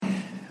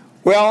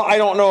Well, I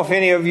don't know if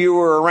any of you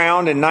were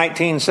around in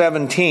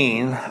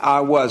 1917. I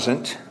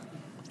wasn't.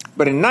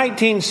 But in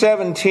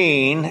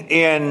 1917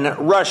 in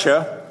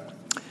Russia,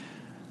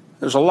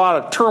 there's a lot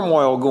of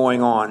turmoil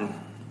going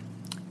on.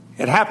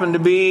 It happened to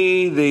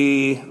be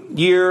the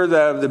year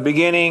of the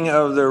beginning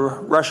of the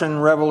Russian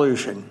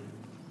Revolution.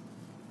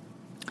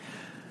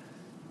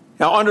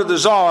 Now, under the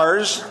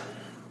czars,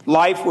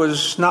 life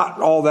was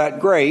not all that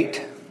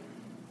great.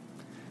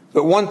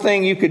 But one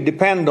thing you could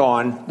depend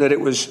on, that it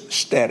was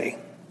steady.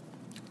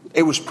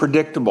 It was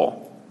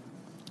predictable,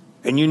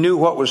 and you knew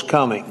what was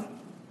coming.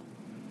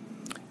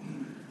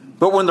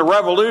 But when the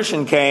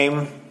revolution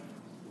came,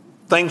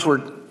 things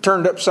were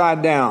turned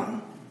upside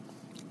down.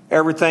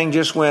 Everything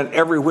just went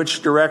every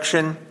which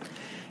direction,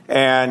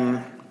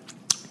 and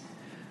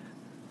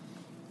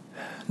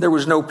there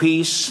was no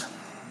peace.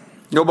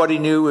 Nobody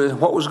knew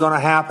what was going to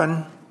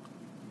happen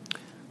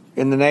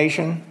in the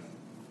nation.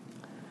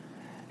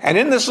 And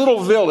in this little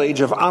village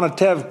of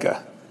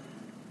Anatevka,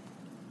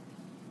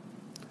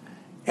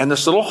 and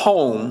this little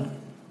home,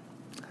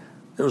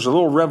 there was a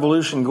little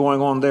revolution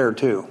going on there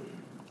too.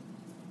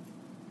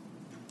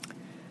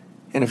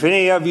 And if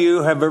any of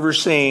you have ever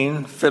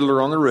seen Fiddler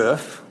on the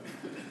Roof,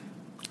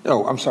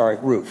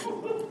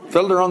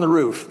 Fiddler on the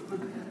Roof.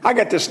 I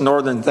got this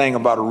northern thing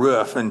about a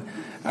roof, and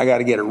I got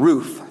to get a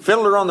roof.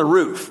 Fiddler on the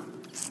Roof.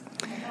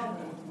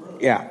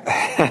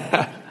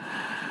 Yeah.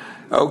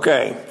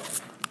 Okay.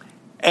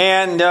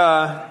 And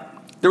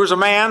there was a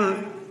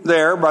man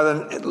there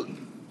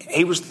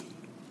he was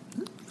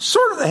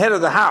sort of the head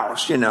of the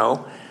house, you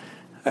know.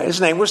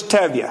 His name was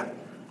Tevye.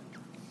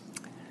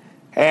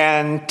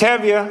 And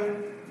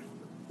Tevye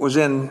was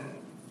in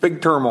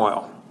big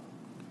turmoil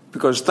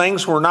because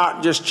things were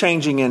not just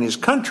changing in his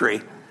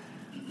country,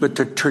 but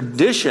the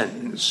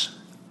traditions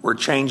were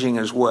changing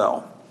as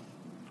well.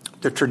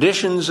 The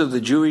traditions of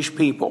the Jewish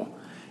people,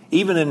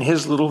 even in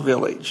his little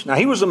village. Now,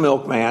 he was a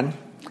milkman.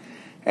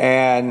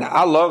 And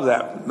I love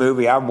that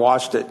movie. I've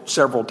watched it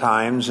several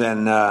times,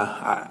 and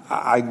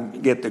I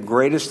get the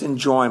greatest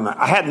enjoyment.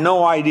 I had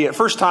no idea.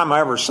 First time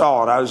I ever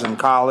saw it, I was in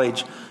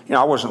college. You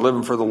know, I wasn't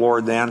living for the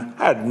Lord then.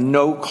 I had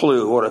no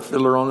clue what a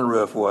Fiddler on the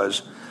Roof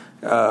was.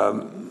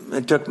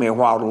 It took me a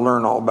while to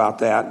learn all about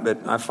that,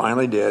 but I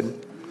finally did.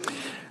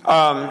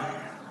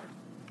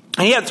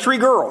 He had 3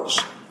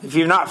 girls. If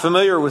you're not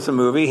familiar with the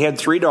movie, he had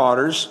 3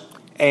 daughters,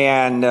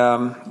 and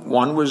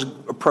one was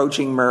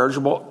approaching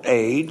marriageable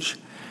age.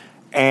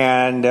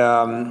 And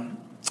I'm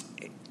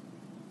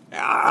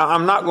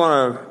not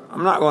going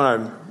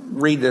to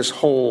read this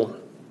whole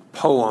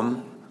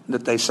poem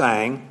that they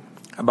sang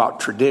about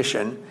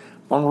tradition.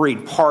 I'm going to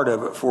read part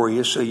of it for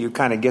you so you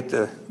kind of get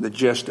the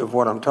gist of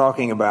what I'm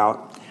talking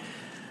about.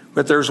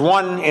 But there's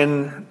one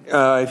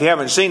if you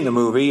haven't seen the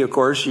movie, of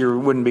course, you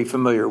wouldn't be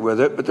familiar with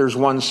it, but there's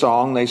one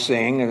song they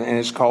sing, and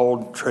it's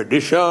called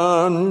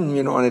Tradition,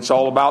 you know, and it's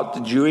all about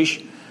the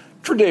Jewish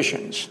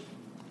traditions.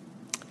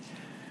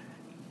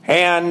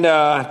 And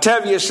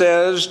Tevye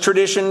says,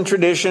 tradition,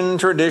 tradition,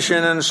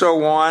 tradition, and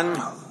so on.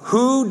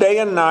 Who day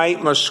and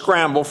night must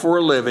scramble for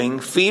a living,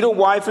 feed a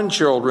wife and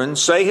children,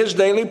 say his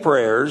daily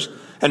prayers,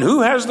 and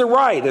who has the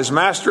right as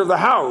master of the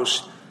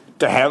house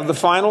to have the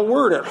final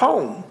word at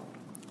home?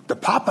 The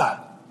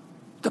papa.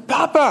 The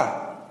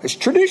papa. It's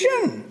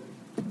tradition.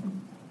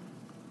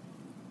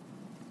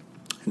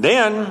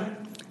 Then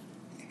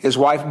his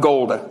wife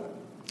Golda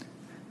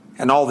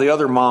and all the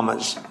other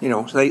mamas, you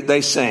know,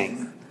 they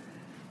sing.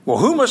 Well,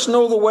 who must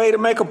know the way to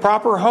make a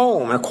proper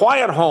home, a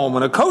quiet home,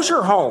 and a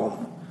kosher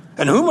home?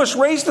 And who must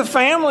raise the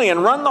family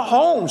and run the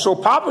home so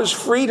Papa's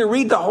free to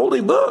read the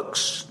holy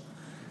books?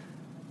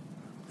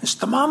 It's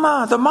the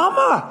mama, the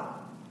mama.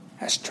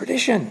 That's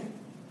tradition.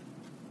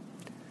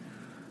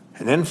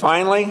 And then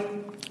finally,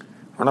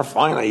 or not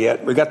finally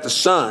yet, we got the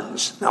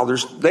sons. Now,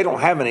 they don't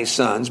have any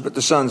sons, but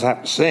the sons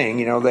have to sing.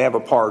 You know, they have a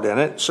part in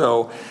it.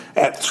 So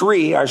at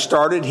 3, I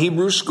started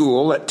Hebrew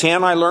school. At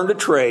 10, I learned a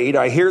trade.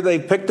 I hear they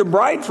picked a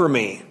bride for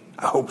me.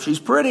 I hope she's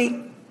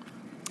pretty.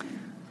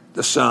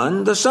 The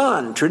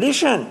son,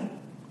 tradition.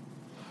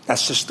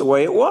 That's just the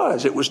way it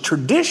was. It was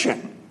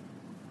tradition.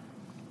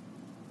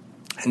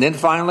 And then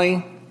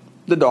finally,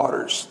 the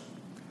daughters.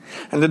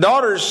 And the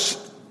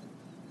daughters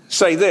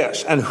say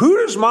this, and who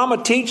does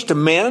Mama teach to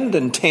mend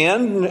and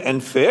tend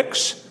and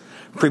fix,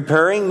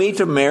 preparing me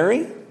to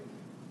marry?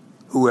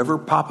 Whoever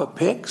Papa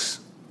picks.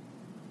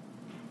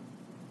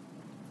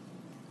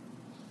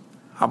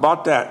 How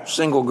about that,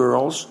 single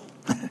girls?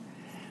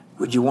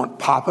 Would you want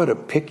Papa to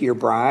pick your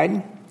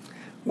bride?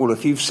 Well,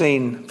 if you've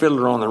seen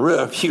Fiddler on the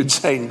Roof, you'd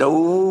say,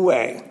 no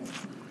way.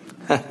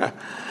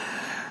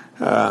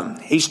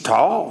 He's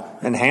tall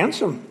and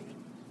handsome,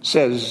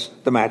 says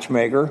the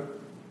matchmaker.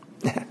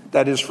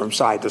 That is from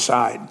side to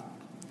side.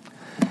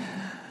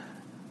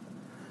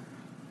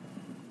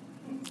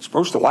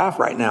 Supposed to laugh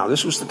right now.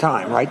 This was the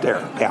time right there.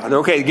 Yeah.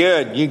 Okay,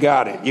 good. You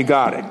got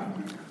it.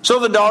 So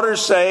the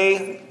daughters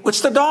say, it's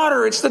the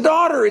daughter.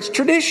 It's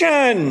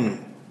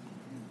tradition.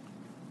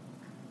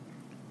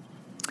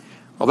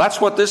 Well, that's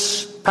what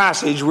this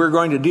passage we're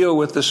going to deal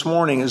with this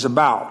morning is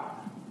about.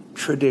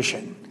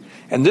 Tradition.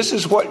 And this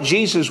is what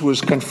Jesus was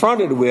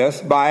confronted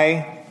with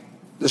by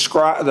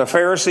the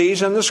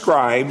Pharisees and the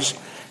scribes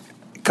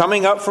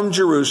coming up from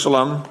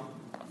Jerusalem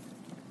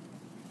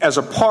as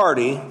a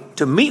party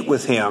to meet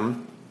with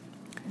him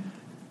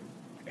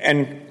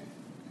and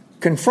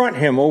confront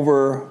him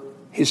over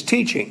his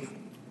teaching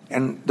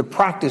and the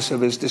practice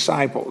of his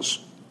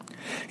disciples.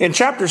 In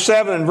chapter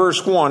 7 and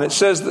verse 1, it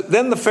says that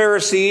then the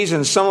Pharisees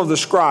and some of the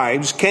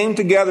scribes came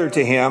together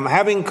to him,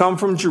 having come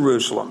from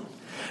Jerusalem.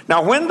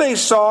 Now when they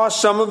saw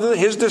some of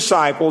his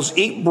disciples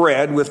eat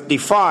bread with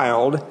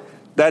defiled,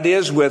 that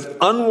is, with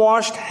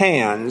unwashed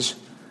hands,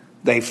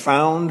 they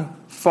found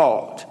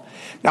fault.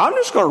 Now I'm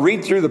just going to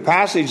read through the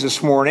passage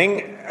this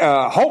morning.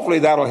 Hopefully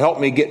that'll help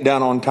me get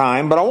done on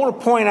time. But I want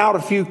to point out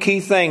a few key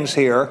things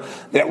here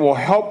that will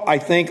help, I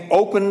think,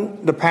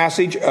 open the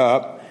passage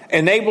up,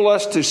 enable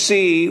us to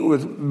see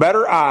with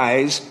better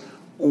eyes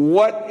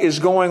what is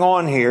going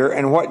on here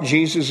and what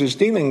Jesus is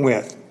dealing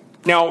with.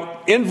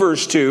 Now, in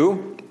verse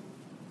 2,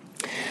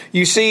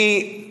 you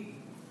see,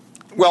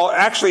 well,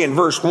 actually in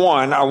verse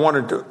 1, I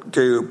wanted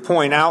to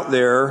point out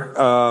there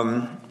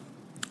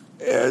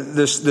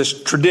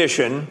this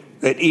tradition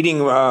that the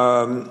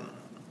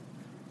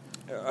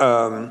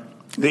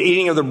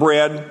eating of the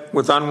bread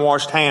with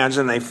unwashed hands,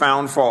 and they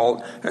found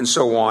fault, and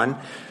so on.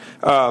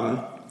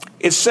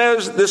 It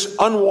says this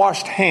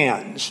unwashed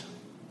hands.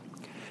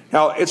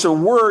 Now, it's a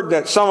word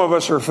that some of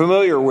us are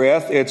familiar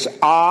with. It's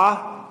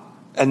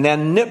and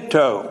then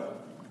nipto.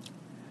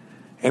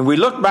 And we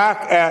look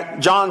back at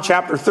John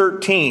chapter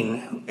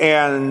 13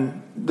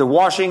 and the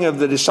washing of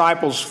the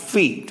disciples'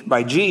 feet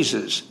by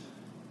Jesus.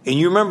 And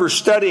you remember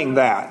studying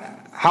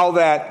that, how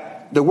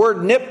that the word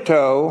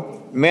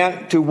nipto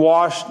meant to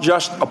wash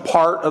just a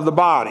part of the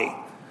body.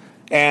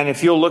 And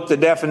if you'll look the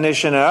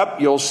definition up,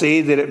 you'll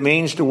see that it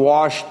means to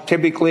wash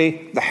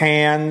typically the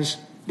hands,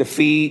 the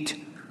feet,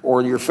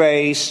 or your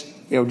face,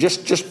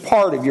 just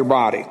part of your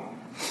body.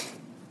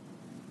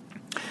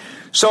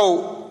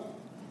 So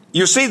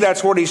you see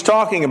that's what he's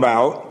talking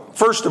about.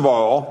 First of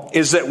all,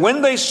 is that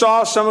when they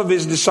saw some of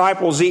his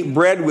disciples eat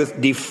bread with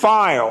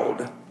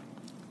defiled,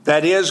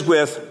 that is,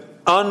 with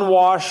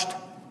unwashed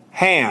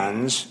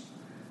hands,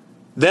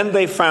 then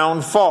they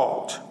found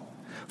fault.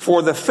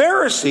 For the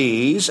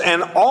Pharisees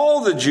and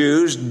all the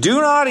Jews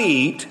do not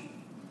eat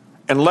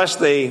unless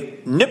they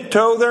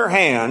nipto their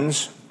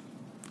hands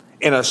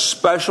in a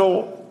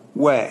special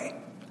way.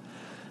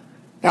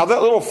 Now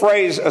that little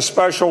phrase, a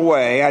special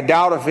way, I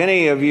doubt if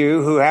any of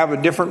you who have a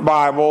different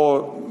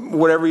Bible,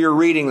 whatever you're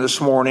reading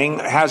this morning,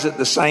 has it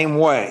the same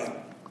way.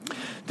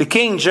 The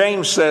King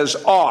James says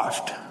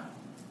oft,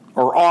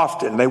 or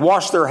often. They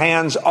wash their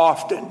hands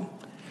often.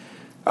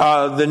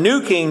 The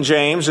New King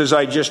James, as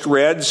I just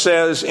read,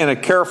 says in a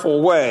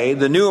careful way.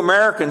 The New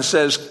American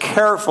says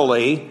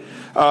carefully.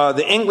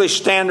 The English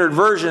Standard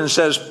Version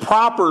says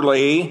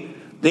properly.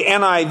 The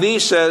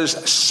NIV says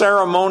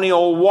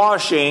ceremonial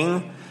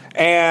washing.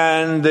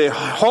 And the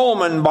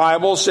Holman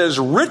Bible says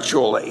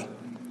ritually.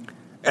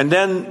 And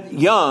then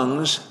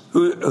Young's,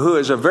 who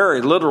is a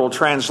very literal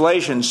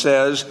translation,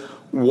 says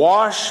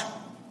wash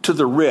to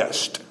the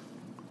wrist.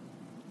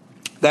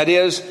 That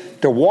is,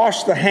 to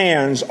wash the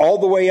hands all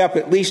the way up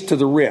at least to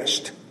the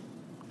wrist.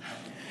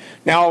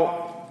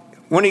 Now,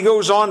 when he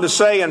goes on to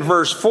say in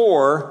verse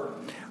 4,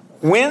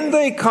 when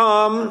they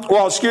come,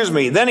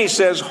 then he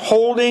says,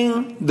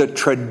 holding the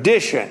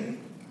tradition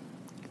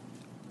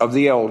of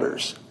the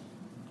elders.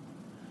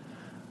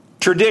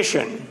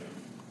 Tradition.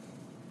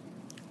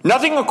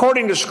 Nothing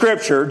according to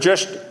Scripture,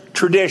 just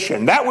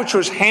tradition. That which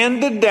was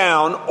handed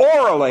down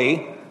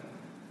orally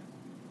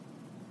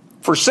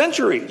for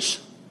centuries,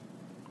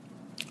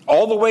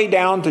 all the way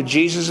down to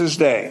Jesus'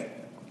 day.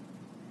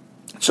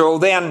 So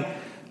then,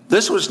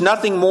 this was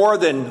nothing more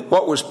than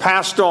what was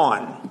passed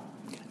on.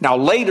 Now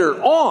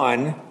later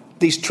on,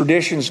 these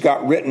traditions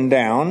got written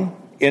down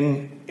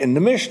in the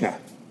Mishnah.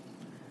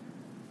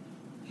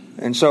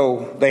 And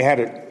so they had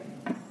it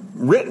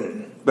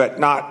written, but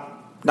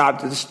not at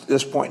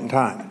this point in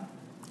time.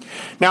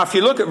 Now, if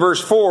you look at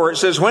verse 4, it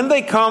says, when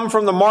they come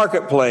from the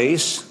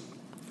marketplace,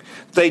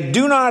 they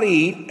do not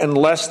eat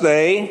unless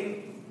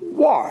they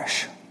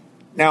wash.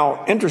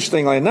 Now,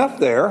 interestingly enough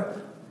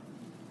there,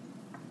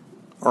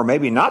 or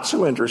maybe not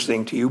so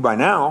interesting to you by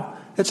now,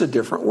 it's a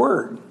different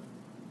word.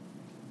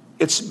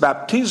 It's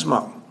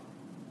baptismo.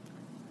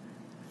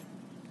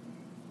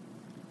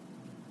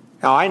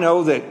 Now, I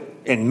know that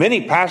in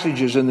many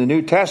passages in the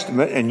New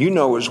Testament, and you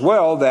know as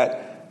well,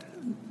 that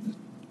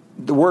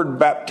the word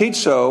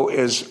baptizo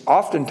is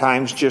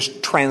oftentimes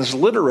just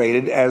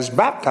transliterated as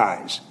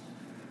baptize.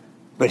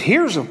 But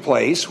here's a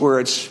place where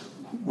it's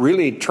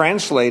really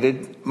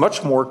translated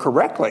much more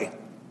correctly.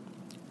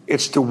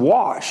 It's to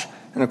wash.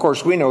 And of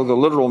course, we know the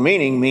literal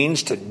meaning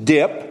means to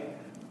dip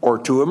or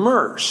to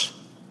immerse.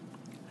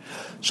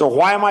 So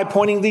why am I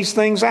pointing these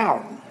things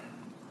out?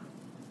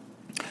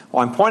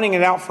 Well, I'm pointing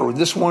it out for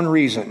this one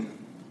reason.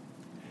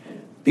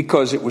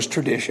 Because it was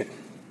tradition.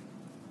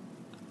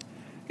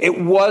 It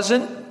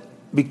wasn't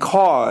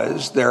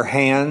because their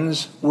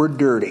hands were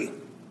dirty.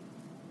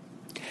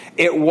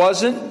 It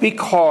wasn't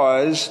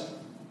because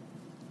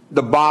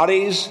the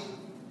bodies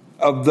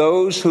of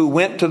those who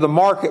went to the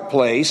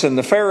marketplace, and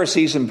the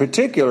Pharisees in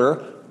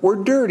particular,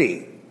 were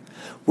dirty.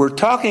 We're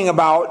talking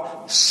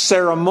about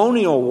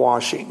ceremonial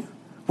washing.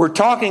 We're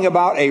talking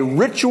about a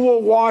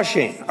ritual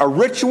washing, a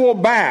ritual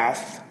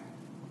bath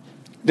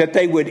that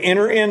they would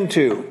enter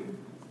into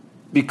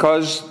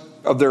because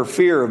of their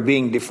fear of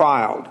being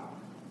defiled.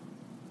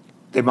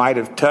 They might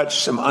have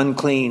touched some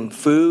unclean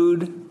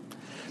food.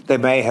 They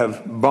may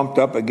have bumped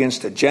up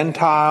against a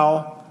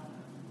Gentile.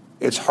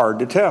 It's hard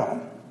to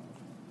tell.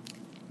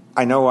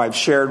 I know I've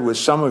shared with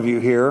some of you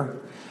here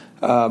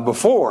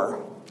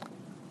before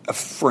a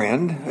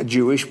friend, a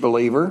Jewish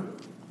believer,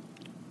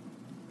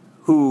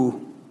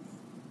 who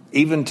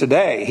even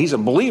today, he's a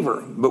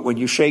believer, but when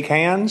you shake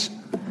hands,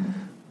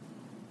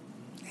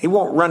 he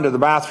won't run to the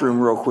bathroom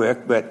real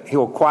quick, but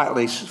he'll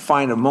quietly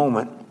find a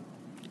moment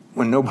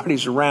when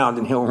nobody's around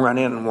and he'll run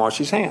in and wash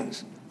his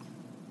hands.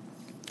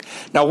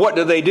 Now, what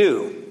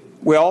do?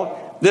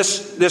 Well,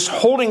 this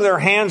holding their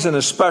hands in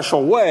a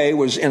special way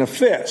was in a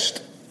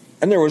fist,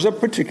 and there was a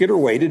particular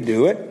way to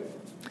do it.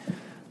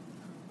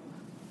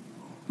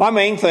 My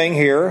main thing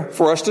here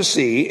for us to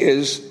see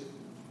is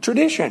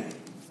tradition.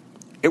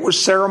 It was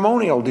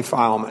ceremonial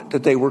defilement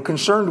that they were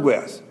concerned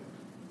with.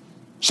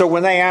 So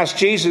when they asked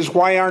Jesus,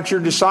 why aren't your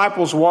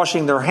disciples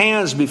washing their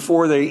hands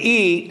before they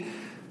eat?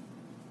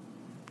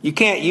 You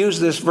can't use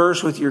this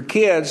verse with your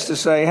kids to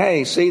say,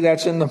 hey, see,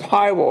 that's in the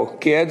Bible.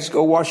 Kids,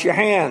 go wash your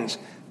hands.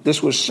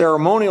 This was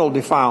ceremonial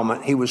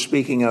defilement he was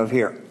speaking of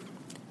here.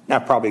 Now,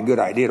 probably a good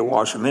idea to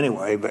wash them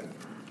anyway, but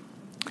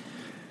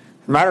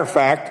matter of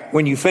fact,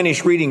 when you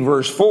finish reading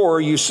verse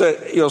 4,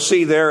 you'll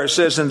see there it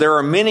says, and there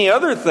are many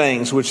other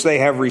things which they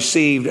have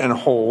received and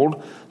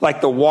hold,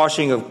 like the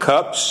washing of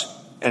cups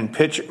and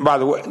pitchers. By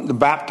the way, the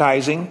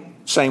baptizing,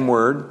 same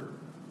word.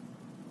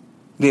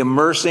 The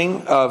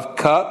immersing of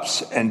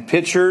cups and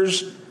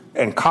pitchers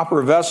and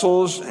copper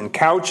vessels and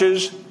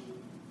couches.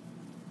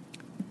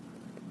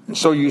 And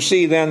so you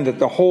see then that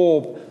the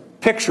whole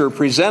picture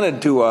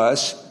presented to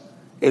us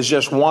is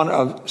just one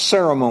of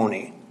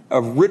ceremony,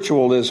 of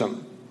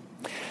ritualism.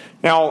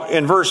 Now,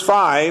 in verse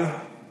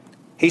 5,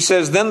 he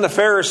says, then the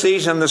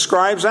Pharisees and the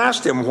scribes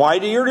asked him, why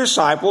do your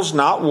disciples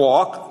not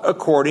walk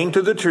according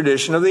to the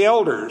tradition of the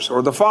elders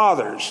or the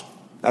fathers?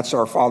 That's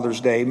our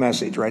Father's Day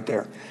message right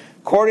there.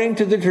 According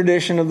to the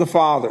tradition of the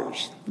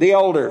fathers, the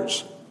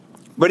elders,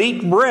 but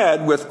eat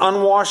bread with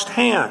unwashed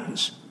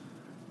hands.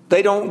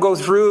 They don't go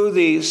through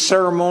the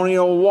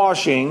ceremonial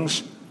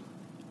washings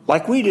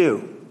like we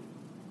do.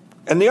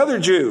 And the other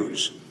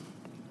Jews.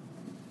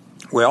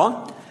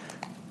 Well,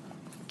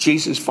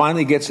 Jesus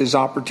finally gets his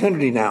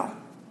opportunity now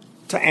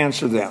to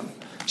answer them.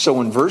 So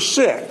in verse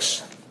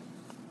 6,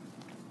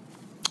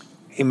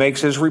 he makes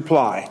his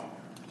reply.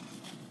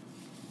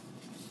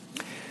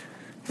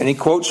 And he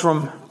quotes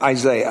from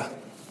Isaiah.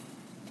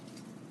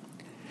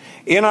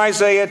 In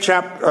Isaiah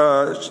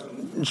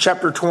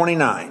chapter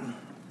 29,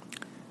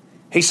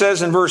 he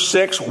says in verse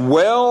 6,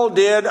 well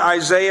did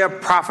Isaiah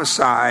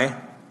prophesy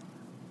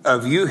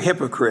of you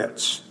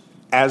hypocrites,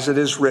 as it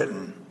is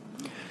written.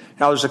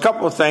 Now there's a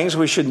couple of things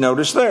we should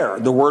notice there.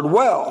 The word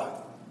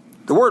well.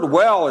 The word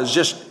well is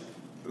just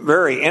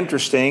very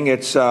interesting.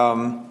 It's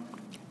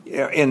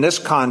in this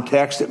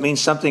context, it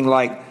means something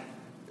like,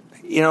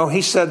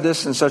 he said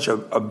this in such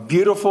a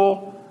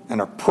beautiful and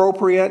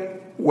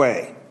appropriate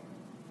way.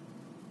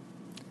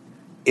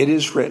 It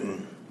is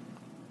written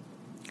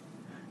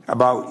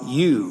about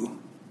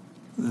you,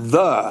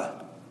 the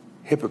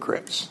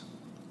hypocrites.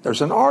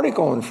 There's an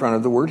article in front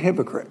of the word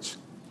hypocrites.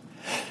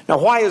 Now,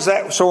 why is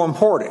that so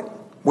important?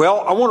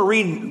 Well, I want to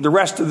read the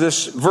rest of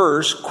this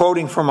verse,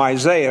 quoting from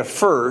Isaiah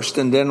first,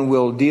 and then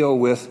we'll deal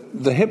with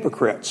the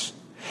hypocrites.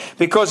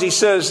 Because he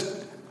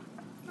says,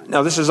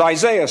 now this is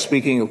Isaiah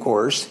speaking, of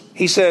course.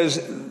 He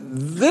says,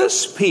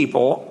 this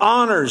people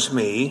honors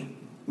me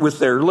with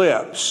their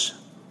lips,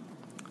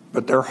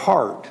 but their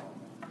heart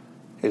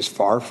is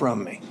far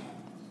from me.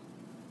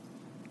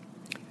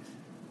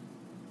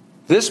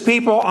 This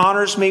people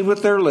honors me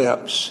with their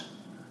lips,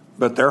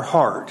 but their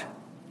heart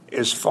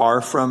is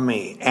far from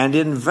me. And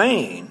in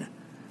vain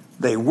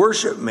they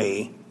worship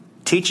me,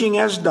 teaching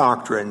as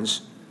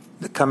doctrines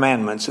the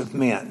commandments of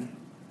men.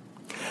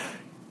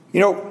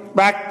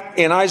 Back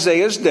in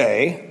Isaiah's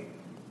day,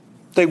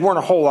 they weren't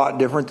a whole lot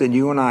different than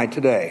you and I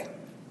today.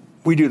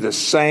 We do the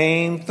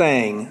same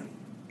thing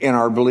in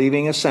our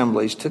believing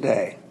assemblies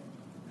today.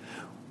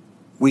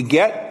 We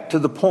get to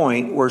the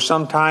point where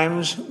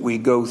sometimes we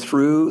go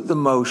through the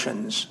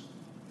motions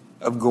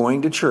of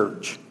going to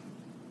church,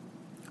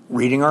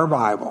 reading our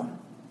Bible,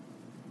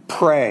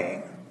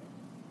 praying,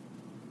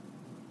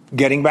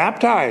 getting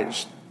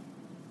baptized,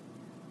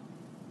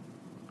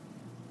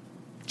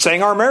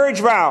 saying our marriage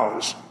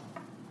vows,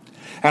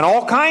 and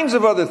all kinds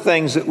of other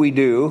things that we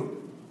do,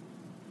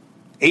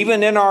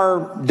 even in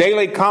our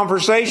daily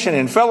conversation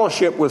and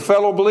fellowship with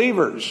fellow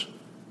believers.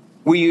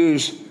 We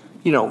use,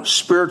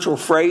 spiritual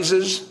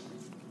phrases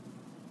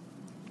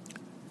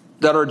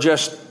that are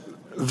just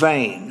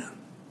vain.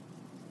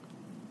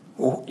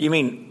 What do you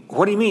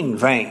mean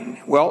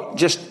vain? Well,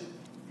 just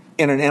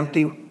in an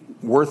empty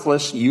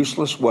worthless,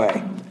 useless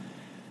way.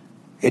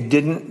 It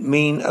didn't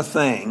mean a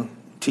thing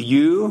to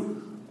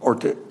you or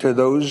to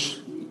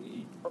those,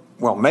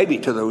 well, maybe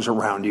to those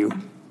around you,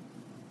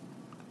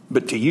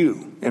 but to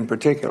you in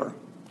particular,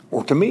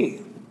 or to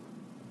me.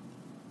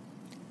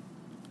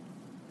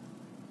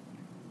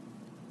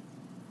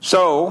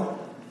 So,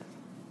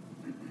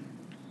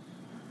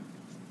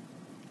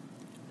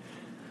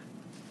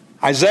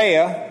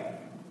 Isaiah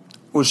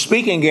was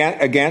speaking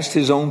against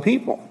his own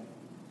people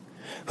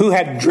who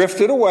had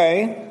drifted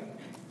away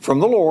from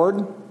the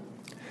Lord.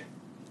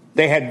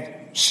 They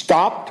had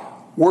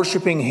stopped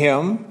worshiping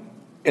him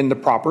in the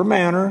proper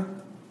manner.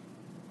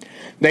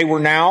 They were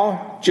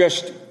now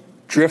just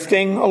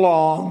drifting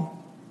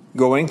along,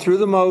 going through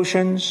the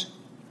motions.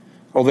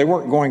 Well, they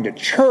weren't going to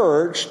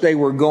church. They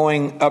were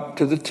going up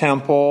to the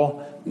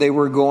temple. They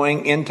were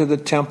going into the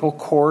temple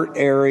court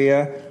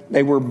area.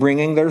 They were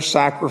bringing their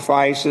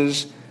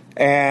sacrifices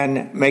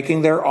and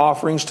making their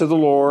offerings to the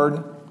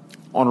Lord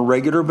on a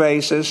regular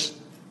basis,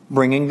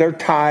 bringing their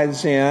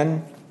tithes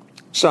in.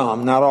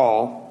 Some, not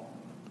all.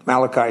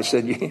 Malachi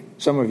said,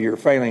 some of you are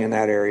failing in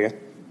that area.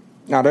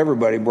 Not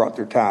everybody brought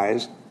their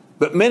tithes,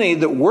 but many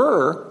that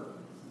were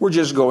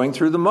just going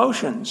through the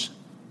motions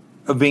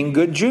of being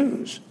good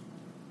Jews.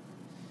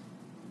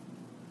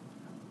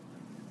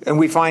 And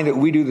we find that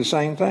we do the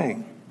same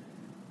thing.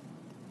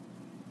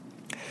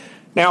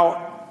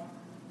 Now,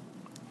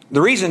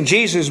 the reason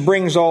Jesus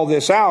brings all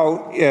this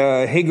out,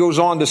 he goes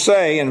on to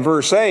say in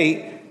verse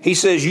 8, he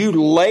says, you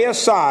lay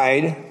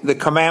aside the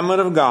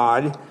commandment of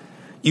God,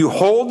 you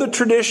hold the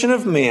tradition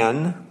of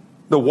men,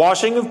 the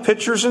washing of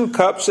pitchers and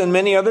cups, and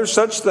many other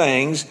such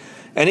things.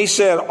 And he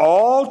said,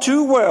 all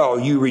too well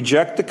you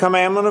reject the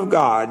commandment of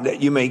God,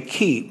 that you may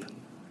keep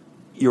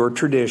your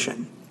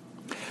tradition.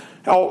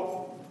 Now,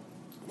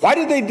 why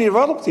did they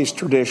develop these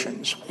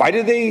traditions? Why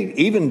did they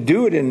even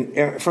do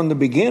it from the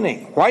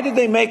beginning? Why did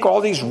they make all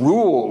these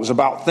rules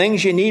about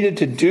things you needed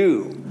to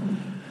do?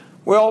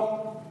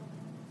 Well,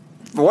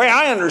 the way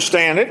I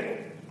understand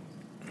it,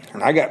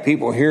 and I got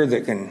people here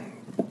that can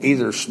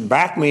either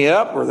back me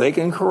up or they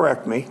can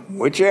correct me,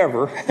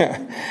 whichever.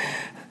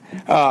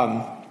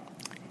 But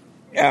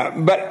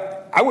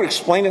I would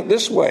explain it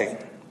this way.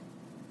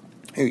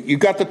 You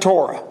got the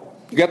Torah,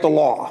 you got the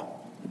law.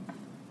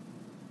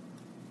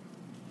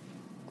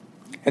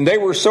 And they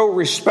were so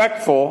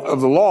respectful of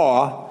the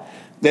law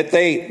that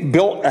they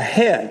built a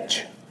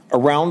hedge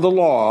around the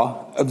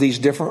law of these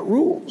different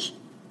rules.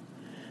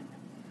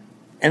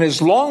 And as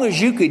long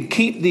as you could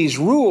keep these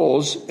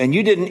rules and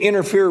you didn't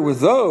interfere with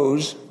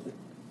those,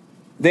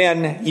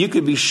 then you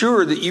could be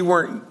sure that you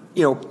weren't,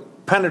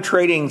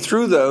 penetrating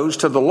through those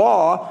to the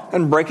law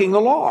and breaking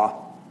the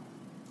law.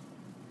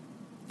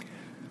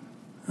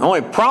 The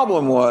only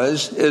problem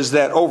is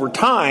that over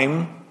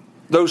time,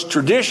 those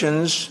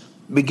traditions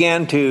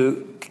began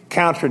to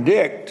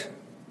contradict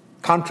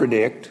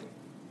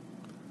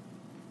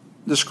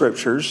the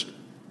scriptures.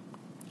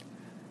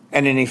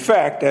 And in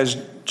effect,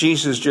 as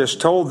Jesus just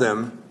told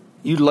them,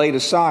 you laid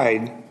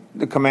aside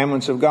the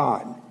commandments of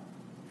God.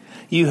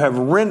 You have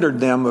rendered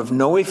them of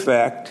no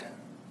effect.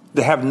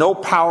 They have no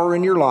power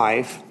in your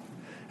life.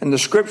 And the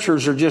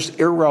scriptures are just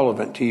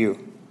irrelevant to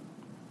you.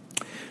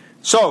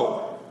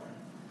 So,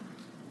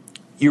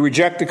 you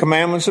reject the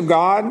commandments of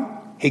God.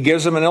 He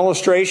gives them an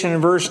illustration in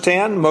verse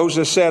 10.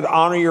 Moses said,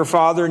 honor your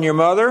father and your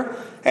mother,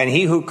 and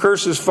he who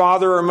curses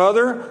father or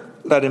mother,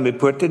 let him be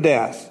put to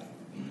death.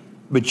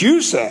 But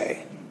you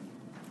say,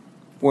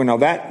 well, no,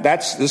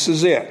 this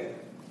is it.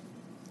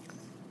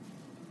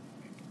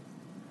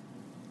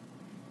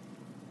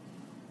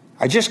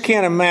 I just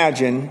can't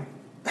imagine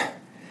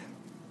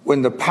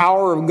when the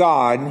power of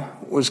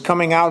God was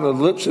coming out of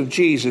the lips of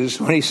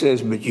Jesus when he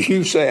says, but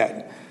you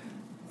said,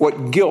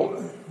 what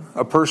guilt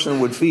a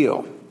person would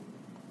feel.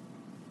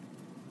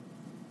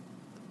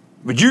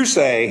 But you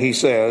say, he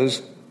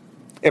says,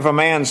 if a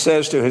man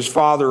says to his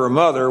father or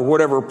mother,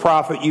 whatever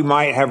profit you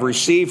might have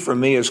received from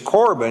me is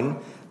Corban,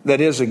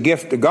 that is a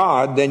gift to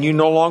God, then you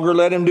no longer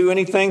let him do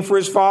anything for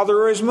his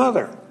father or his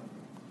mother.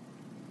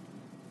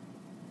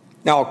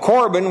 Now, a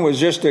Corban was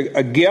just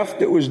a gift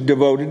that was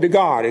devoted to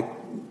God.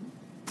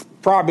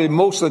 Probably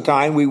most of the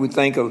time we would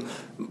think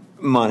of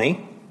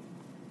money.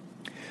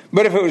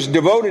 But if it was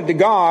devoted to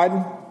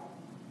God,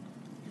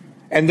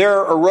 and there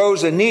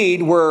arose a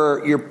need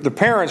where the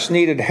parents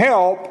needed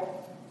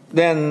help,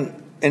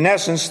 then in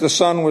essence the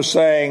son was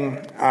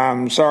saying,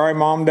 I'm sorry,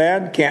 Mom,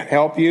 Dad, can't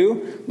help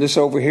you. This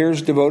over here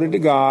is devoted to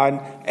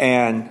God,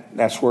 and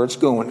that's where it's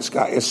going.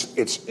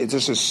 It's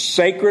just a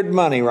sacred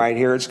money right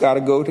here. It's got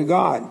to go to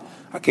God.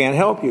 I can't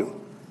help you.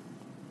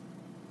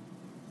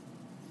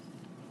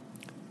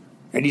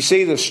 And you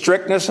see the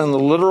strictness and the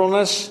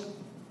literalness?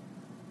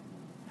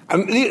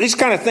 These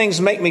kind of things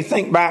make me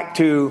think back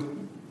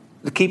to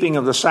the keeping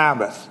of the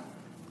Sabbath.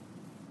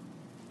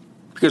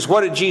 Because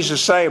what did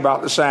Jesus say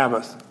about the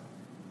Sabbath?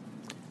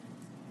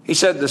 He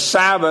said the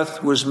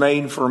Sabbath was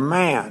made for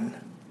man,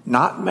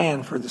 not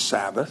man for the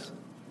Sabbath.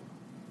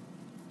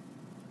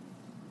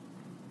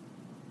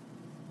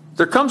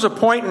 There comes a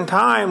point in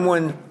time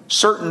when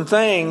certain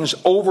things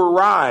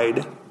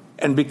override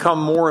and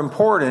become more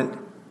important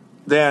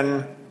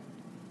than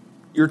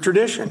your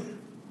tradition.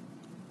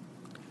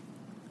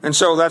 And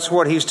so that's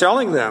what he's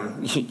telling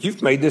them.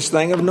 You've made this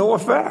thing of no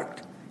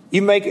effect.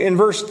 You make, in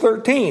verse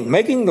 13,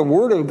 making the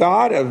word of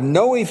God of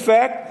no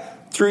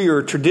effect through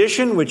your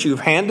tradition which you've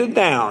handed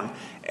down,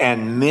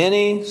 and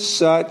many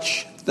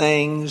such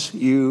things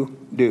you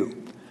do.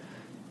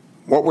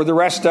 What were the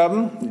rest of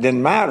them?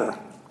 Didn't matter.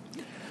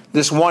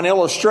 This one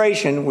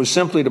illustration was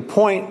simply to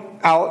point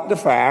out the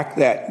fact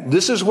that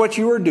this is what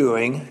you are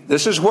doing,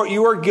 this is what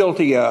you are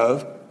guilty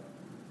of,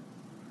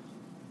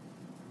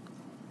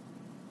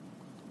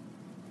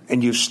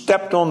 and you've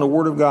stepped on the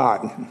word of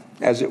God,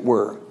 as it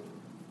were.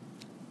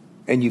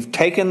 And you've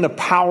taken the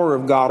power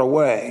of God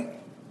away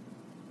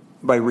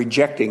by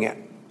rejecting it.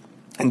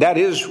 And that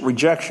is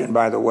rejection,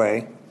 by the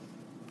way,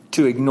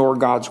 to ignore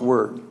God's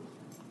word.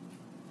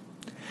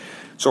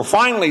 So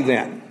finally,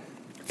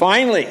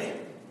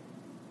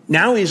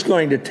 now he's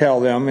going to tell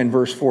them in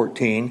verse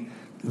 14,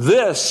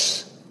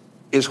 this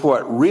is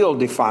what real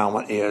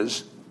defilement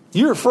is.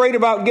 You're afraid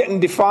about getting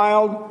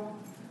defiled?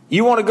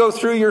 You want to go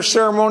through your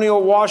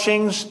ceremonial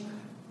washings?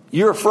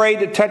 You're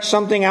afraid to touch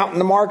something out in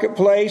the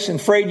marketplace and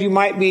afraid you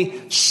might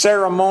be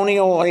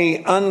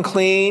ceremonially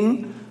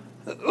unclean?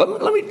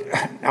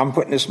 I'm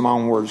putting this in my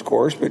own words, of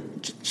course, but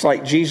it's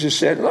like Jesus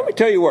said, let me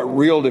tell you what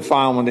real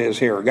defilement is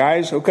here,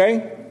 guys,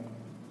 okay?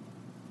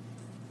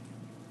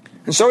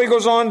 And so he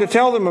goes on to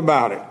tell them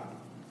about it.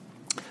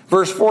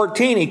 Verse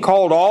 14, he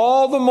called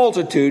all the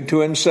multitude to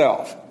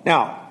himself.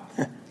 Now,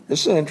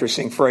 this is an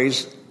interesting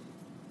phrase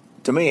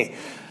to me.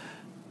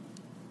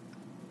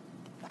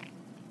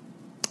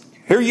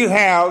 Here you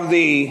have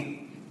the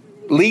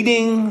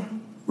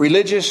leading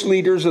religious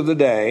leaders of the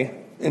day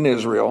in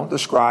Israel, the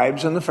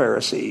scribes and the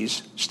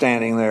Pharisees,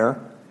 standing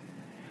there.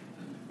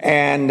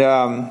 And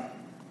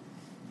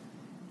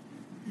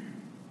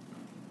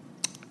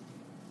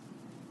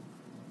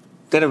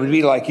then it would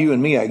be like you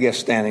and me, I guess,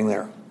 standing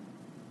there.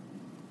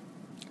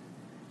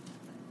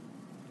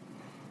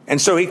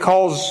 And so he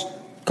calls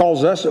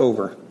us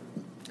over.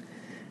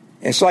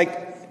 It's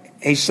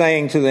like he's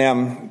saying to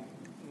them,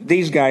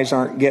 these guys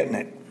aren't getting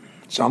it,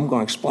 so I'm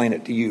going to explain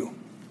it to you.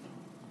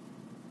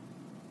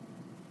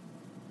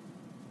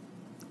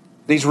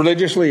 These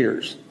religious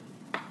leaders,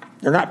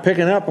 they're not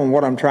picking up on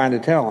what I'm trying to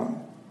tell them.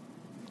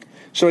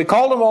 So he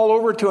called them all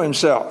over to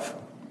himself.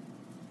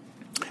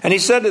 And he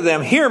said to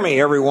them, hear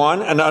me,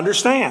 everyone, and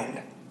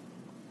understand.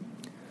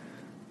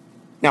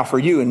 Now, for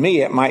you and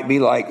me, it might be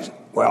like,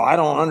 well, I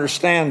don't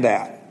understand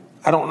that.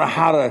 I don't know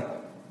how to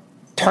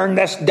turn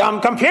this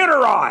dumb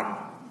computer on.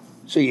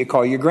 So you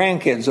call your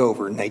grandkids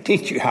over and they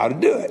teach you how to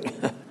do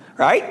it.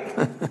 Right?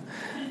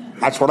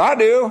 That's what I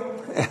do.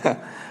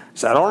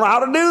 So I don't know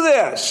how to do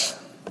this.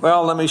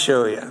 Well, let me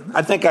show you.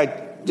 I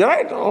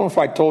don't know if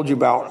I told you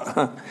about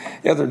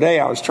the other day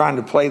I was trying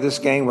to play this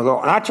game with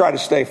Owen. And I try to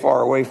stay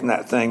far away from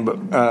that thing, but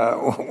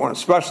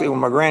especially when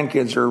my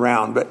grandkids are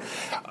around. But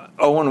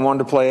Owen wanted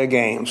to play a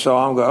game. So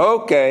I'm going,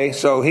 okay.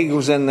 So he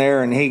goes in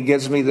there and he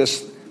gives me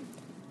this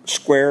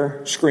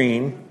square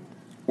screen.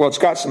 Well, it's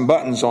got some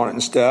buttons on it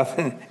and stuff.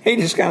 And he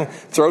just kind of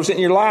throws it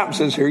in your lap and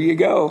says, here you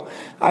go.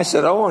 I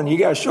said, Owen, you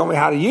got to show me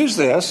how to use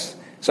this.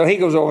 So he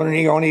goes over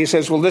and he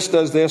says, well, this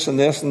does this and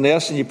this and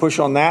this. And you push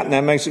on that and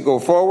that makes it go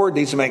forward.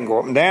 These make it go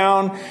up and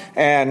down.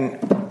 And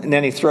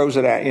then he throws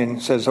it at you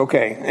and says,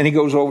 okay. And he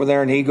goes over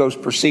there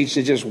and proceeds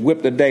to just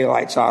whip the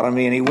daylights out of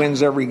me. And he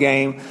wins every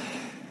game.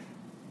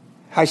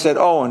 I said,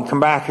 Owen, come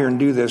back here and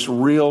do this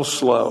real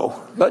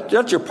slow.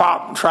 Let your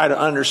pop try to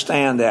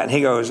understand that. And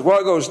he goes,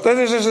 well, it goes,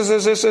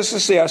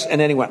 this.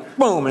 And then he went,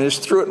 boom, and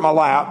just threw it in my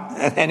lap.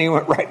 And then he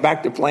went right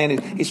back to playing.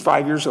 He's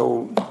 5 years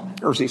old,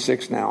 or is he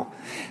 6 now?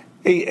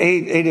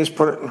 He just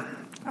put it,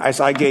 as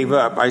I gave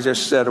up, I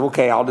just said,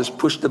 okay, I'll just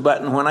push the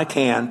button when I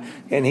can.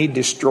 And he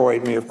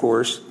destroyed me, of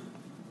course.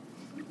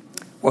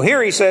 Well,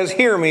 here he says,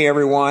 hear me,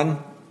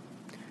 everyone,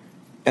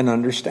 and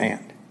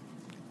understand.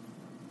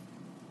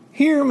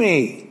 Hear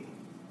me.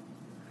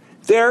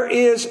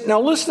 Now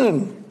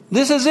listen,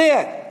 this is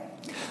it.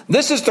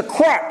 This is the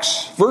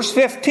crux. Verse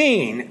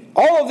 15.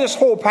 All of this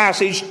whole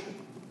passage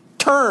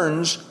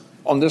turns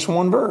on this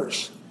one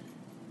verse.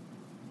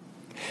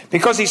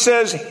 Because he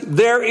says,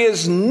 there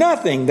is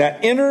nothing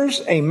that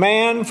enters a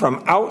man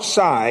from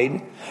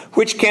outside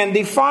which can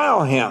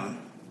defile him.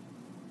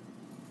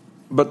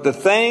 But the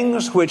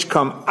things which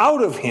come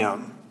out of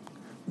him,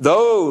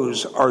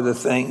 those are the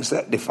things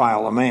that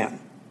defile a man.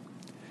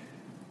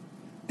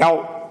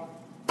 Now,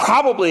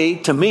 probably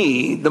to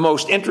me, the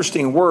most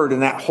interesting word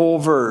in that whole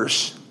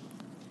verse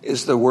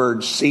is the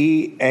word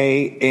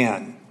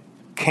C-A-N,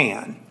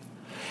 can.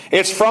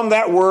 It's from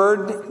that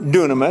word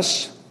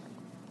dunamis,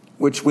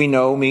 which we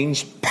know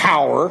means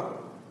power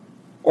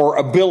or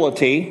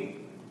ability.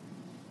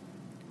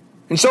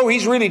 And so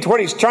what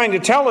he's trying to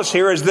tell us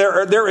here is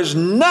there is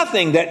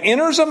nothing that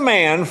enters a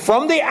man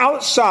from the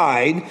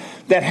outside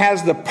that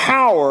has the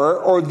power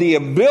or the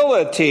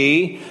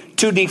ability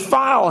to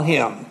defile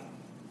him.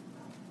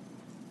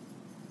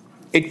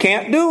 It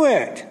can't do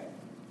it.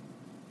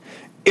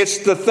 It's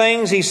the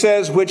things, he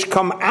says, which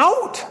come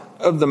out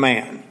of the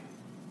man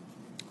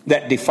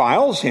that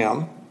defiles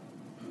him,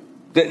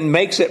 that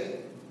makes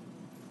it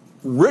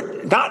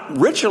not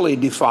ritually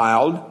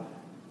defiled,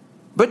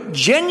 but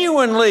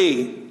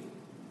genuinely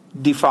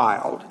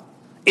defiled,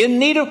 in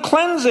need of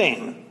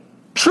cleansing,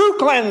 true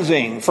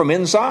cleansing from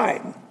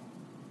inside.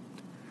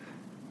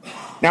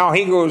 Now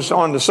he goes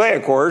on to say,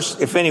 of course,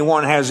 if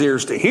anyone has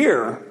ears to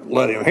hear,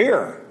 let him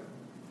hear.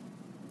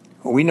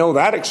 Well, we know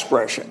that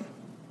expression.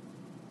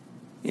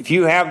 If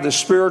you have the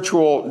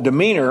spiritual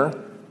demeanor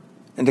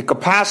and the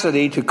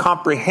capacity to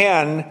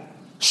comprehend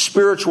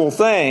spiritual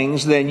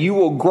things, then you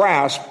will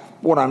grasp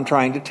what I'm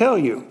trying to tell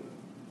you.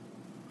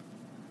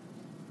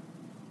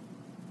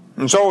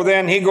 And so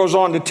then he goes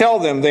on to tell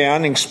them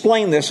then,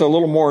 explain this a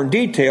little more in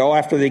detail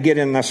after they get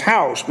in this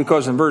house,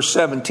 because in verse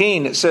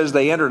 17 it says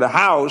they entered a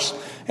house,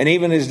 and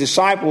even his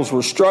disciples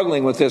were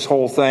struggling with this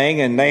whole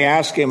thing, and they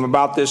asked him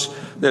about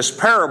this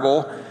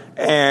parable,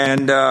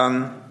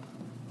 and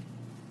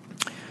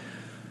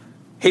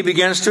he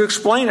begins to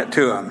explain it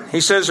to them.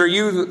 He says, are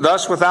you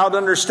thus without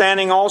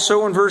understanding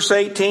also in verse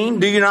 18?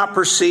 Do you not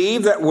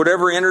perceive that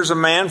whatever enters a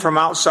man from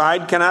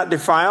outside cannot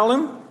defile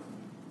him?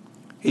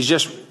 He's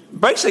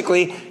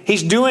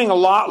doing a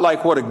lot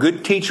like what a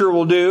good teacher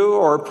will do,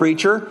 or a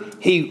preacher.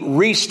 He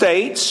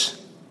restates,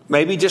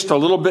 maybe just a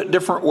little bit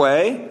different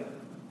way,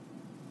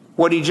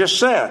 what he just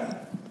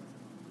said.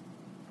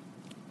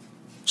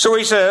 So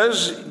he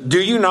says, do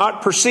you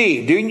not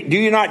perceive? Do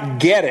you not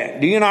get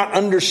it? Do you not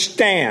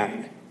understand?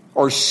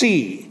 Or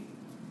see,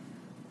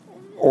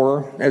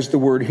 or as the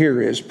word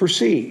here is,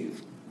 perceive,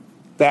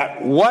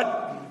 that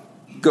what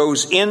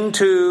goes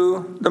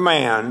into the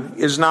man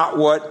is not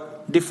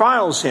what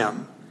defiles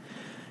him.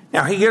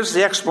 Now he gives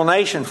the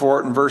explanation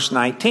for it in verse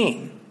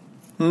 19,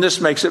 and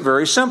this makes it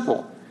very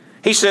simple.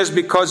 He says,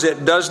 because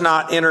it does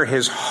not enter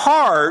his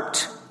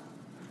heart,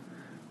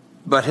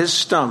 but his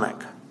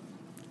stomach,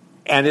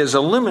 and is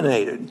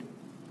eliminated.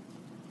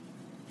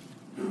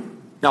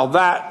 Now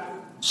that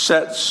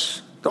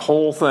sets the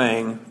whole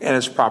thing in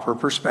its proper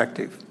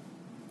perspective.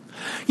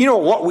 You know,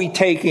 what we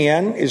take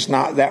in is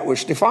not that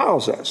which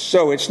defiles us.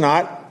 So it's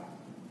not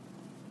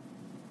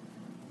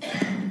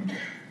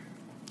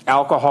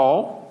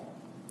alcohol,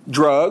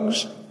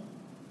 drugs,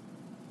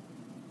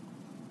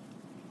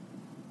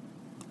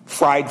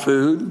 fried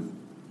food.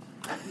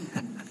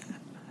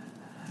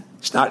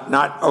 It's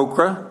not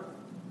okra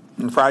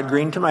and fried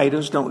green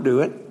tomatoes. Don't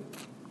do it.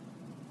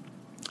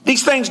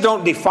 These things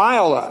don't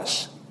defile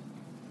us.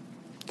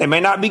 They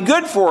may not be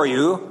good for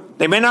you.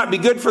 They may not be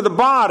good for the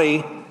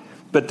body,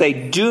 but they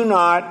do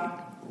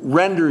not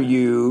render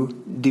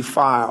you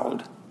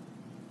defiled.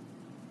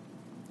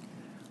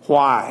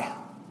 Why?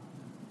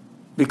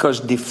 Because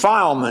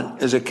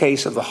defilement is a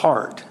case of the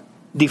heart.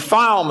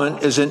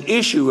 Defilement is an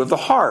issue of the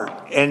heart.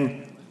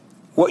 And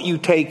what you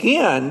take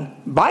in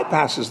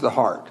bypasses the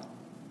heart.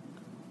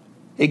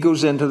 It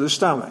goes into the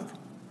stomach.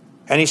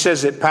 And he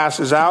says it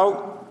passes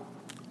out,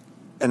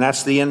 and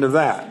that's the end of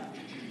that.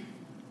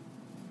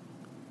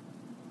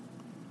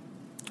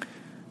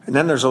 And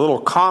then there's a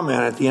little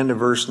comment at the end of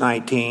verse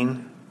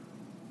 19.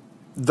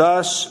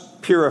 Thus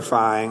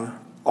purifying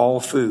all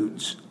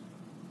foods.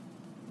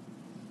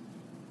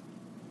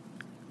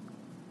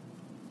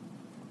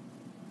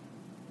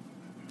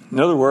 In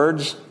other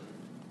words,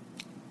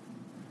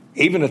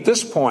 even at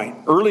this point,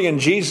 early in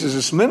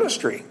Jesus'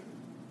 ministry,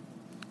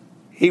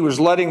 he was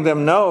letting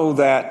them know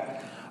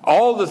that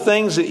all the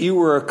things that you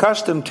were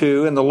accustomed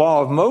to in the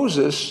law of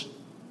Moses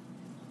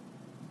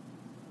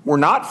were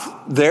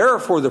not there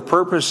for the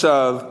purpose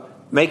of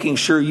making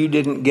sure you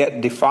didn't get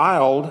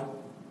defiled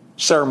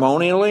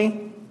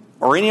ceremonially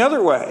or any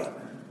other way.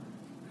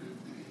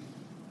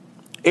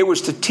 It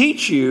was to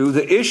teach you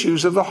the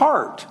issues of the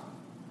heart.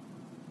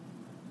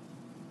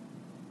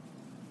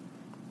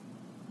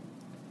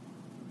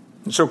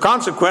 And so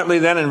consequently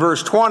then in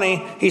verse 20,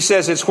 he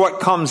says it's what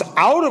comes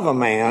out of a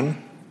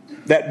man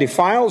that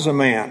defiles a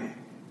man.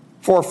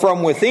 For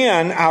from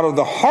within, out of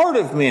the heart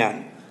of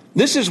men,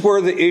 this is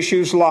where the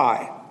issues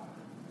lie.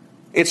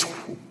 It's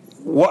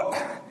what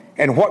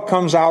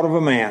comes out of a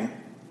man.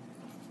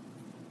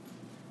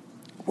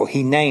 Well,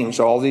 he names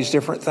all these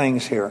different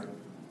things here.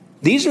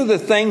 These are the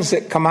things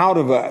that come out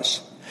of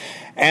us.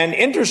 And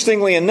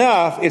interestingly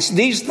enough, it's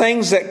these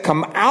things that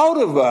come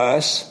out of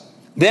us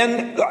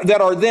then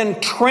that are then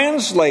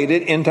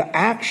translated into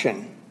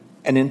action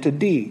and into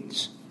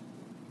deeds.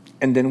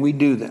 And then we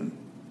do them.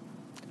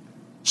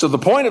 So the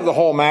point of the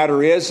whole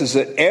matter is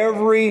that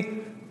every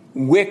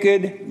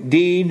wicked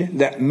deed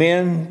that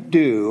men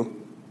do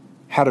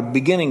had a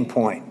beginning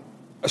point,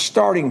 a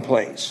starting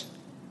place.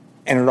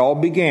 And it all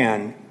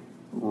began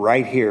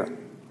right here.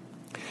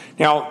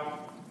 Now,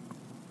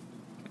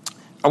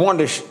 I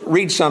wanted to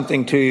read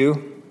something to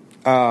you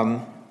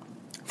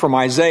from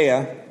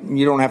Isaiah.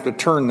 You don't have to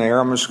turn there.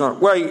 I'm just going to,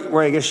 well,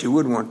 I guess you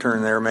would want to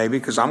turn there maybe,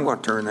 because I'm going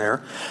to turn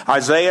there.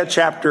 Isaiah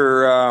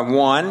chapter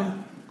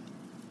 1.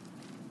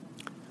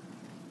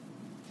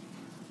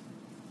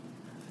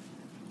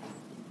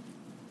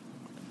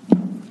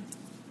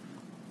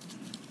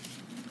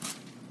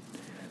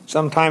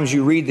 Sometimes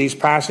you read these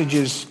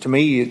passages, to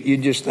me, you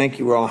just think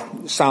you will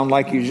sound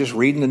like you're just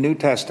reading the New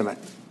Testament.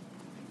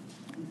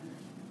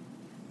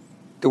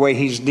 The way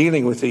he's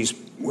dealing with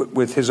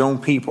his own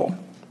people.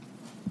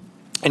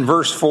 In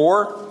verse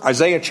 4,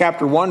 Isaiah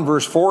chapter 1,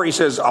 verse 4, he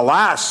says,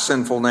 "Alas,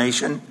 sinful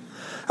nation,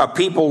 a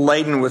people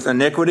laden with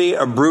iniquity,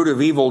 a brood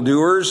of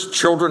evildoers,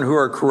 children who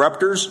are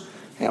corrupters."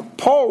 Now,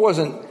 Paul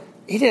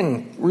he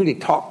didn't really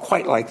talk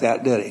quite like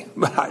that, did he?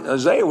 But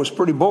Isaiah was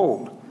pretty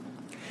bold.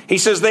 He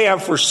says, "They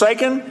have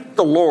forsaken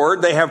the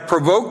Lord, they have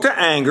provoked to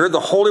anger the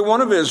Holy One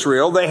of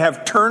Israel, they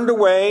have turned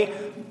away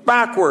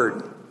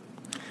backward.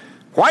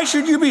 Why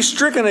should you be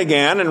stricken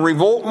again and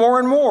revolt more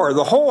and more?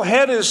 The whole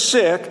head is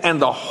sick and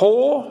the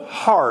whole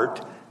heart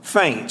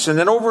faints." And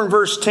then over in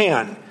verse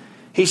 10,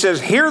 he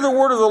says, "Hear the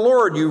word of the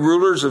Lord, you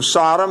rulers of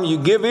Sodom. You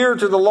give ear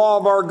to the law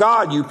of our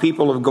God, you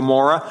people of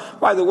Gomorrah."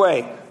 By the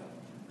way,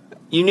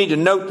 you need to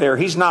note there,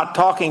 he's not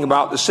talking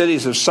about the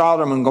cities of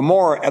Sodom and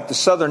Gomorrah at the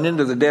southern end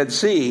of the Dead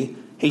Sea.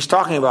 He's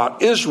talking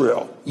about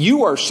Israel.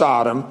 You are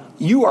Sodom,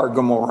 you are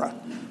Gomorrah.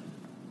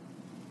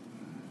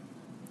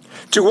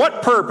 "To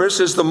what purpose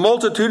is the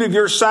multitude of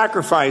your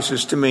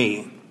sacrifices to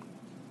me,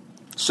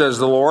 says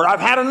the Lord?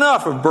 I've had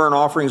enough of burnt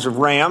offerings of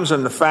rams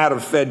and the fat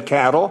of fed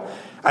cattle.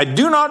 I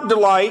do not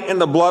delight in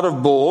the blood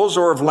of bulls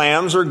or of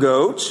lambs or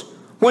goats.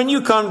 When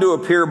you come to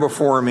appear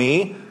before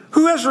me,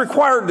 who has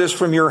required this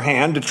from your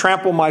hand to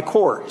trample my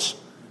courts?"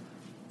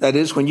 That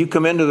is, when you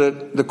come into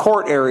the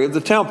court area of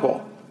the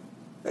temple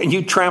and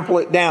you trample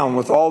it down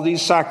with all these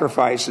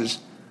sacrifices.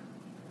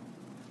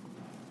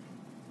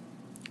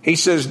 He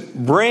says,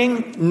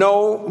 "Bring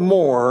no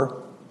more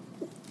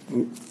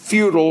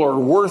futile or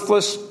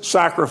worthless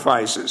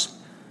sacrifices.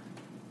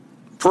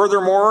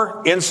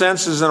 Furthermore,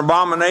 incense is an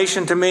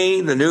abomination to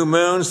me, the new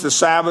moons, the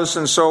Sabbaths,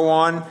 and so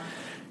on."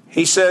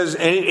 He says,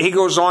 and he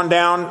goes on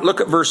down, look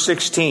at verse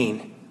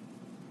 16.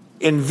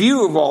 In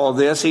view of all of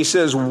this, he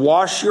says,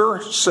 "Wash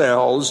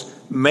yourselves,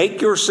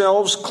 make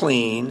yourselves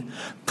clean,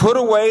 put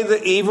away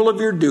the evil of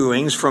your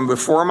doings from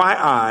before my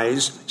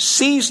eyes,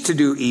 cease to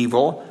do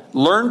evil,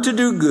 learn to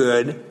do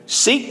good,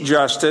 seek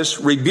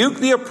justice, rebuke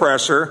the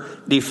oppressor,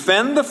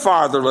 defend the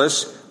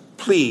fatherless,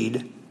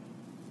 plead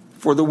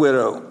for the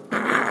widow."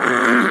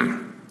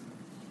 And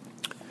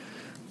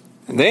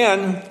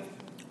then,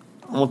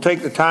 we'll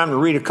take the time to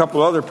read a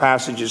couple other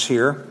passages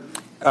here.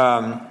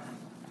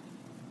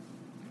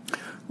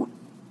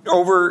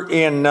 Over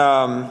in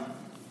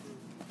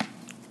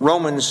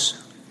Romans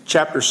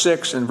chapter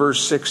 6 and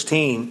verse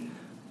 16,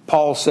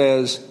 Paul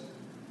says,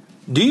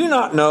 "Do you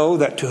not know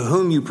that to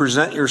whom you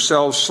present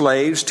yourselves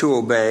slaves to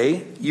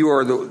obey, you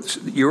are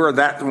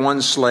that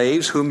one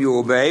slaves whom you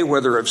obey,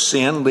 whether of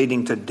sin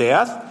leading to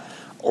death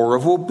or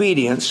of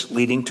obedience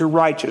leading to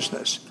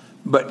righteousness?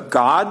 But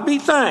God be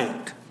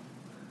thanked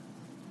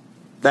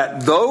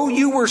that though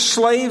you were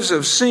slaves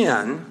of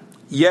sin,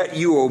 yet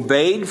you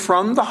obeyed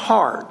from the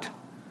heart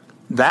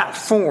that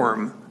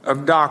form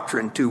of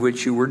doctrine to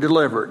which you were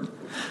delivered."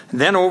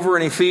 And then over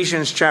in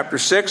Ephesians chapter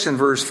 6 and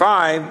verse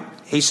 5,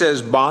 he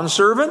says,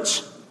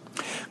 "Bondservants,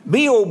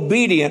 be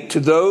obedient to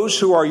those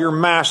who are your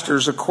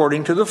masters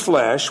according to the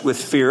flesh, with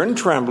fear and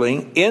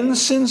trembling, in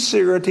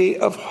sincerity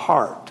of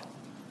heart."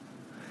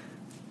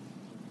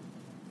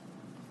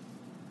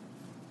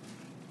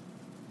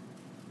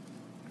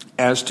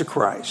 As to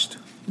Christ,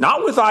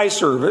 not with eye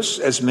service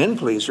as men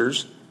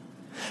pleasers,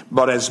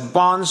 but as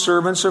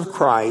bondservants of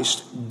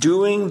Christ,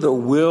 doing the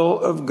will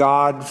of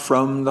God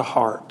from the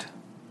heart.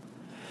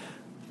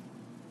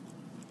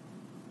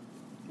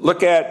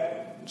 Look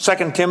at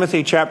 2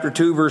 Timothy chapter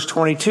 2, verse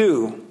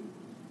 22.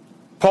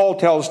 Paul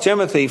tells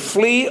Timothy,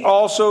 "Flee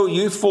also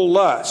youthful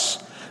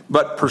lusts,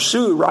 but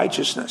pursue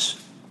righteousness,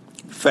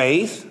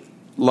 faith,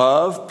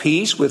 love,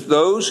 peace with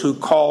those who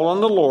call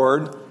on the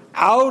Lord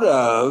out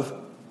of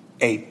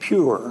a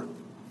pure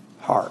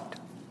heart."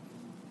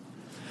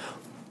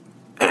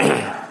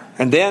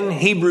 And then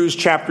Hebrews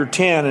chapter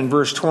 10 and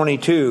verse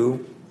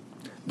 22,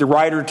 the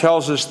writer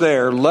tells us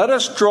there, "Let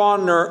us draw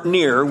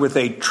near with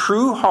a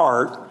true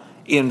heart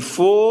in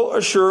full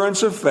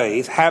assurance of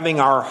faith, having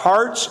our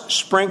hearts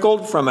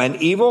sprinkled from an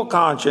evil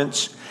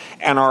conscience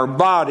and our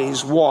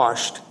bodies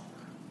washed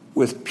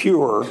with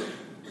pure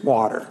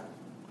water."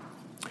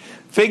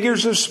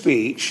 Figures of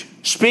speech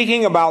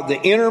speaking about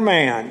the inner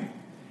man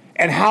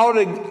and how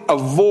to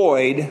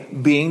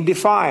avoid being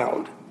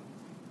defiled.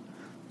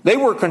 They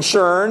were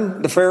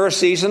concerned, the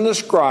Pharisees and the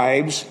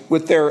scribes,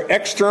 with their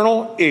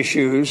external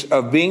issues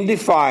of being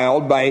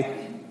defiled by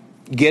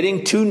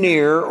getting too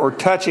near or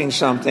touching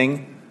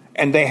something,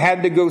 and they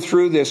had to go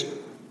through this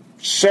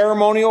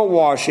ceremonial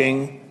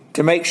washing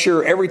to make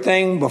sure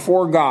everything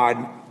before God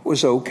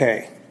was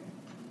okay.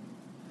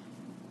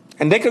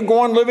 And they could go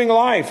on living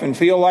life and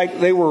feel like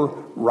they were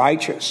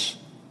righteous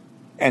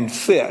and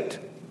fit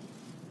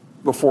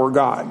before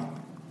God.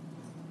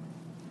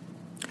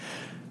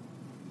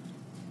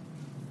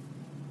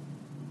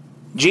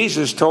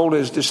 Jesus told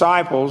his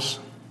disciples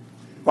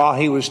while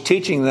he was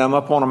teaching them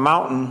up on a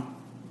mountain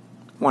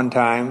one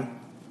time,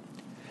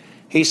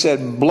 he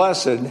said,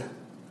 "Blessed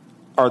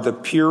are the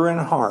pure in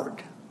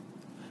heart,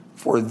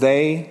 for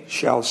they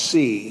shall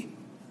see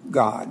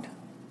God.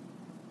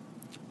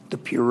 The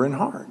pure in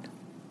heart.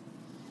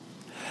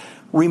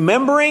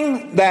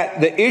 Remembering that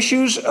the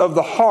issues of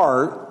the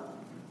heart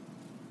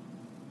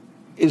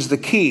is the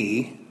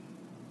key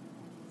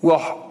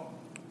will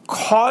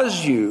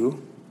cause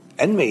you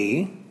and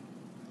me,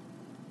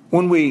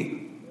 when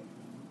we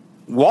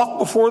walk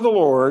before the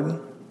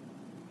Lord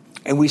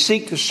and we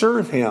seek to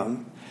serve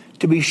Him,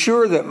 to be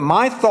sure that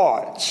my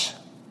thoughts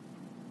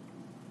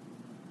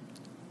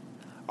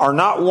are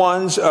not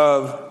ones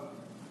of,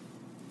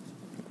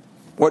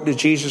 what did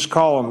Jesus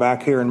call them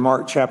back here in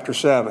Mark chapter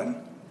 7?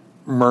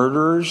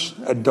 Murders,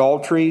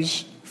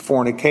 adulteries,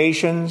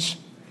 fornications.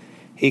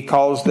 He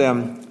calls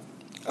them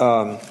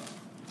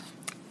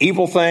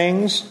evil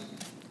things.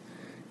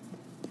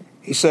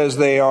 He says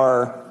they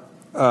are,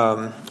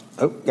 got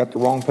the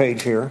wrong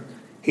page here.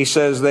 He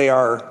says they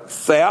are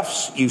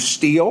thefts. You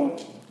steal,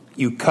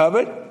 you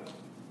covet,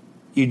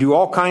 you do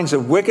all kinds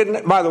of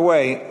wickedness. By the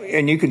way,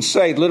 and you can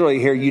say literally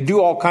here, you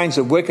do all kinds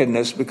of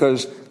wickedness,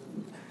 because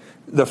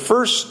the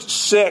first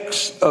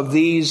 6 of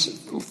these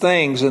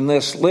things in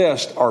this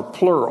list are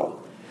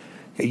plural.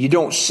 You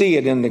don't see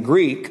it in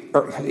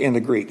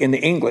the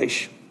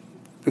English,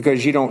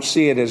 because you don't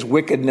see it as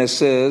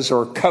wickednesses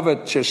or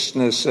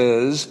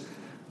covetousnesses,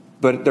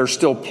 but they're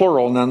still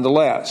plural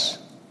nonetheless.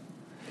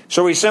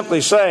 So he's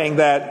simply saying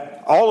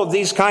that all of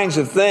these kinds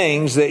of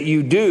things that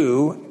you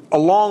do,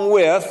 along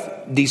with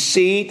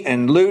deceit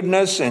and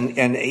lewdness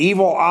and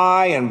evil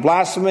eye and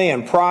blasphemy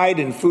and pride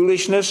and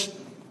foolishness,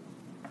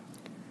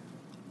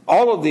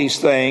 all of these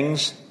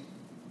things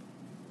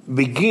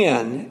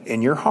begin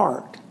in your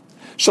heart.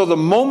 So the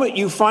moment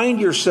you find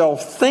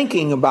yourself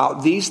thinking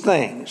about these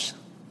things,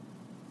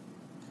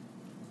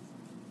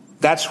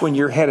 that's when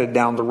you're headed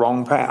down the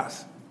wrong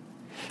path.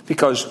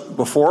 Because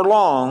before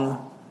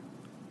long,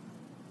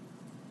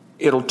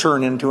 it'll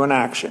turn into an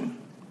action.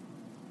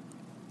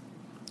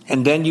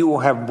 And then you will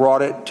have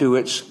brought it to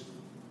its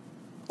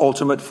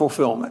ultimate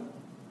fulfillment.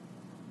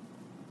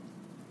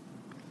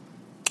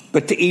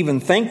 But to even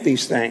think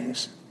these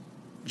things,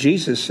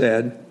 Jesus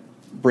said,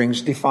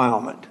 brings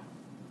defilement.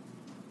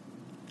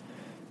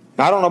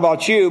 Now, I don't know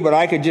about you, but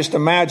I could just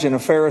imagine a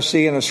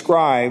Pharisee and a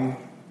scribe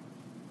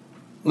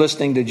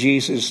listening to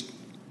Jesus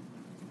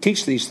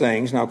teach these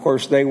things. Now, of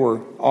course, they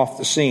were off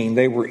the scene.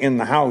 They were in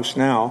the house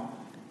now.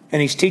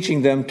 And he's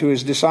teaching them to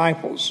his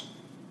disciples.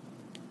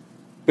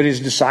 But his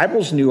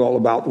disciples knew all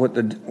about what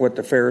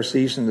the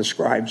Pharisees and the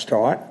scribes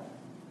taught.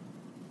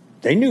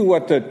 They knew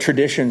what the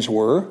traditions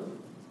were.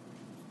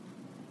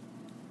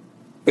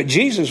 But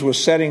Jesus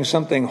was setting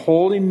something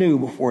wholly new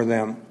before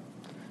them.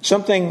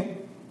 Something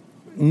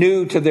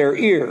new to their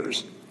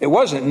ears. It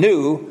wasn't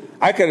new.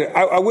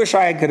 I wish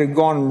I could have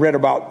gone and read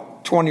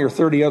about 20 or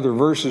 30 other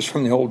verses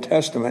from the Old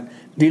Testament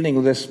dealing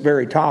with this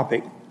very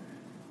topic.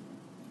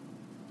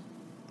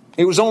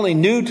 It was only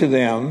new to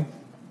them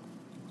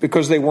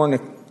because they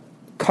weren't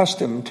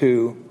accustomed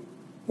to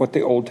what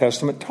the Old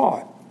Testament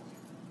taught.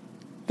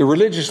 The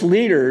religious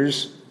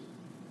leaders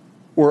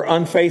were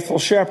unfaithful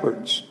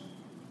shepherds,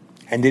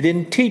 and they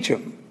didn't teach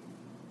them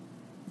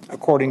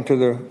according to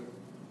the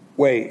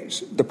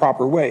ways, the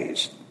proper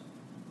ways.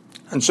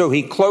 And so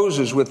he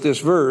closes with this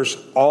verse,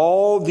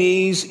 all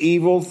these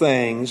evil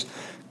things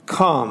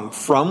come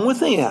from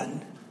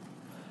within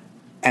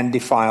and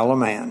defile a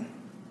man.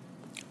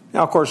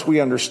 Now, of course, we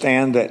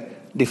understand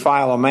that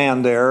defile a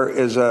man there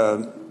is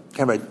a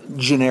kind of a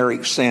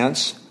generic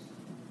sense.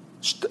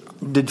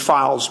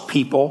 Defiles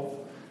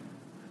people.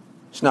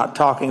 It's not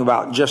talking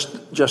about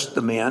just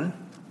the men.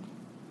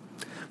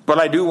 But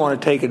I do want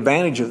to take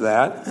advantage of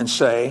that and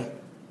say,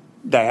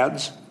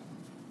 dads,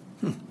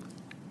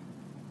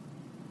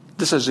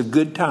 this is a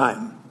good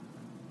time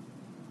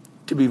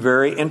to be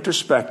very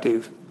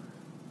introspective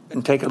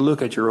and take a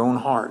look at your own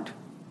heart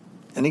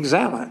and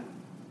examine it.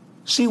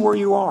 See where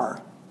you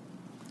are.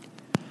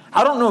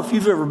 I don't know if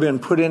you've ever been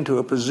put into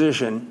a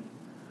position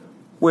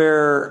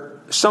where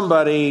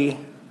somebody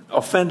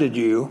offended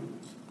you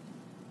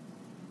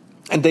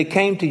and they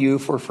came to you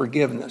for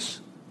forgiveness.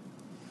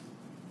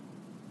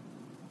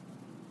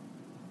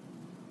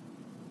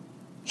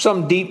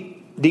 Some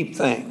deep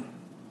thing.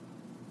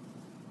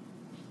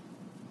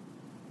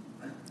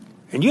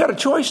 And you had a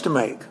choice to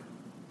make.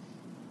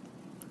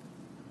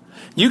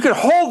 You could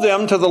hold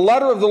them to the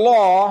letter of the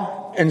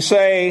law and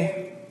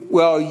say,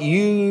 well,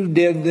 you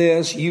did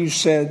this, you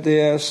said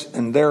this,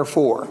 and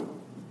therefore.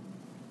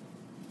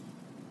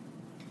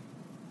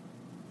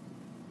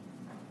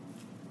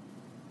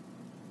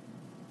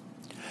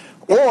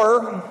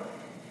 Or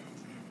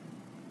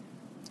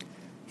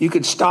you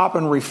could stop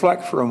and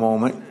reflect for a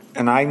moment,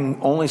 and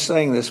I'm only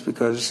saying this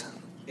because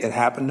it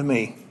happened to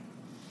me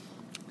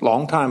a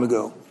long time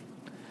ago.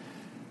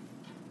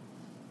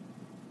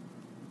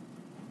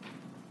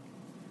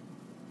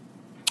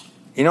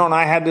 You know, and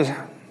I had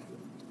to,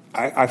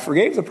 I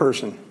forgave the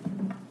person.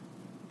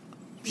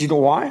 You know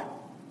why?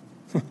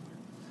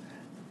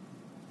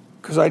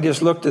 Because I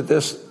just looked at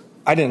this.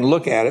 I didn't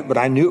look at it, but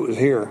I knew it was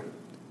here.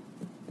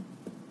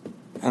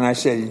 And I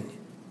said,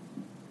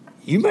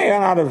 you may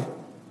not have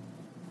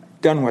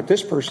done what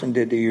this person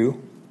did to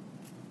you,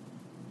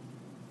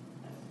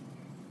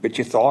 but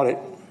you thought it.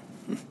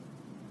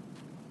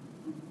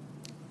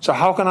 So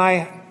how can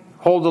I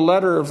hold the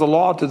letter of the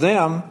law to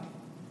them?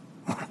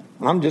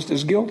 I'm just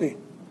as guilty.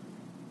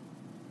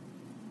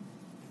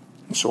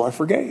 And so I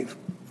forgave.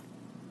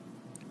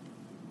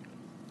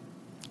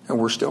 And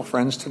we're still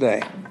friends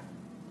today.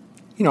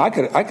 You know, I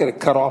could have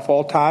cut off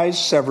all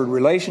ties, severed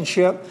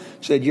relationship,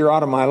 said, you're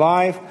out of my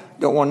life,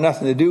 don't want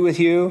nothing to do with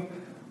you.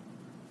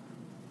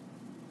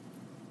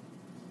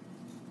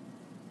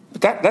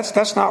 But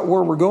that's not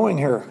where we're going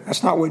here.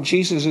 That's not what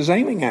Jesus is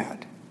aiming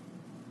at.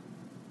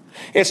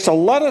 It's to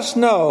let us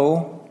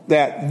know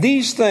that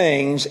these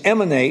things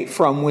emanate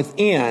from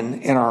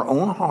within in our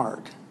own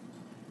heart.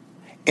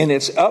 And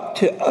it's up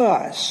to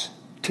us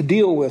to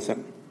deal with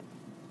them.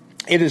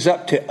 It is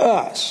up to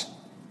us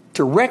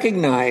to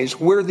recognize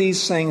where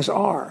these things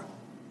are.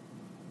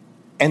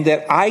 And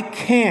that I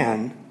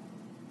can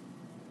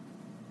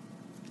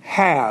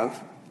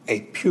have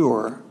a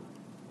pure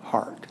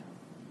heart.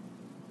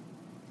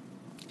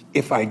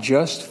 If I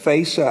just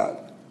face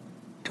up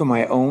to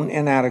my own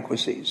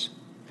inadequacies.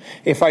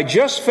 If I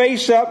just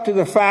face up to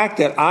the fact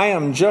that I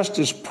am just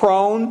as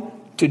prone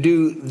to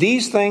do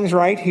these things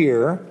right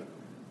here,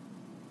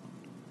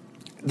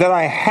 that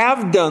I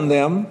have done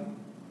them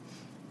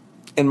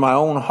in my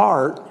own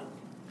heart,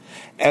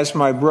 as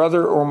my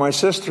brother or my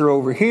sister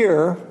over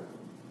here,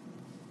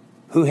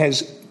 who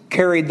has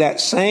carried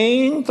that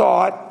same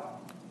thought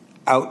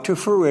out to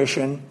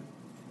fruition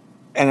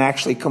and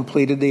actually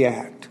completed the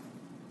act.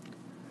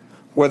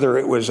 Whether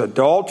it was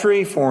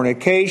adultery,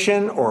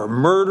 fornication, or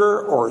murder,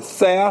 or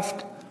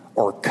theft,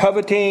 or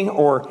coveting,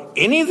 or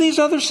any of these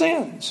other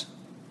sins,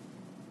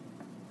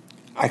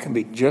 I can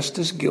be just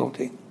as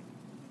guilty.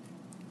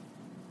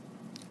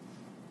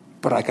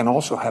 But I can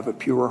also have a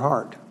pure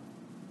heart.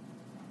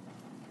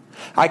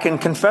 I can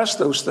confess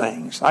those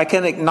things. I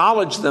can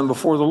acknowledge them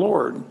before the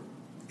Lord.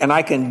 And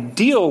I can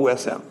deal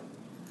with them.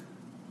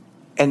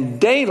 And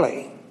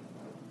daily,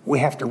 we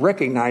have to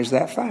recognize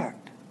that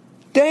fact.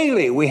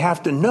 Daily, we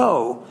have to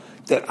know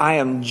that I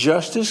am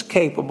just as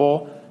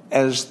capable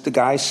as the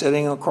guy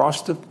sitting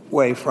across the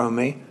way from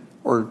me,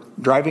 or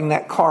driving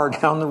that car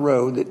down the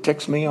road that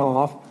ticks me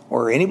off,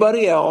 or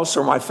anybody else,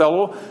 or my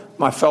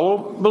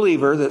fellow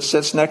believer that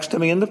sits next to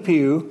me in the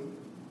pew.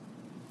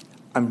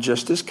 I'm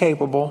just as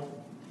capable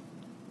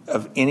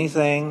of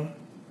anything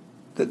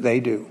that they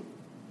do.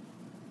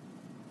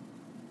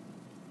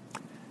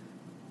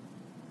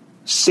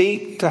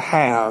 Seek to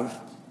have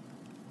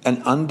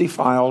an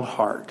undefiled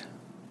heart.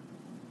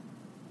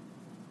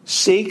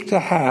 Seek to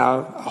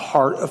have a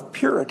heart of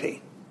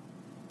purity,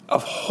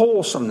 of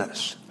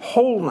wholesomeness,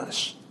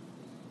 wholeness.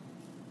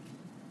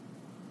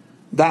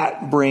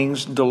 That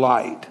brings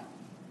delight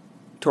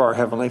to our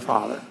Heavenly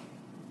Father.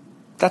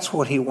 That's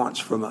what He wants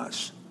from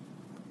us.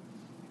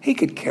 He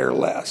could care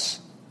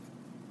less,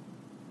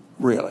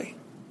 really,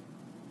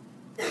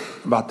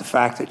 about the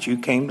fact that you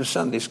came to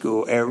Sunday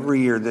school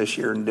every year this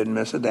year and didn't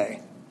miss a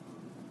day.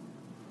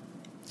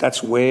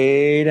 That's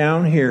way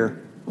down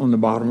here on the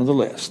bottom of the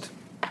list,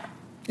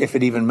 if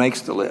it even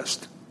makes the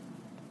list.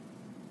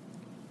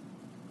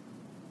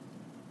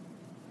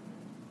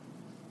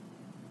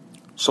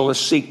 So let's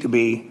seek to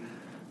be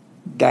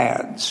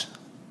dads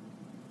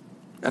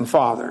and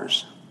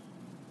fathers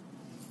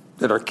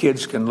that our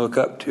kids can look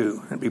up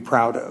to and be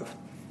proud of.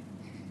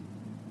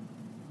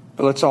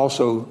 But let's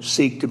also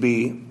seek to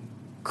be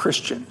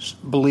Christians,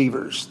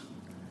 believers,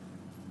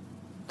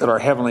 that our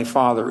Heavenly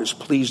Father is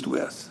pleased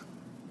with.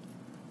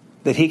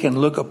 That He can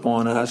look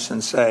upon us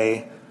and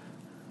say,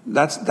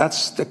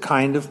 that's the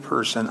kind of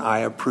person I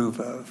approve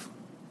of.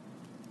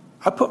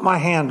 I put my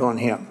hand on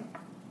him.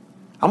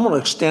 I'm going to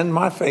extend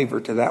my favor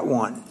to that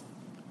one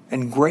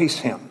and grace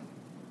him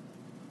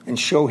and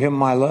show him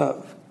my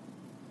love.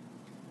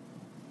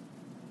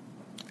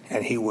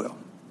 And He will.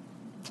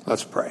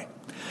 Let's pray.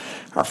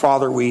 Our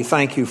Father, we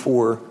thank You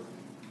for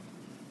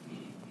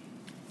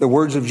the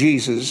words of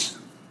Jesus,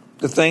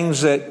 the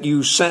things that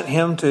You sent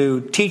Him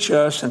to teach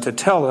us and to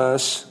tell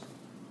us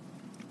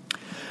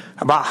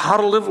about how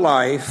to live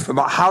life,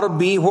 about how to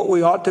be what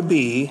we ought to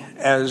be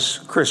as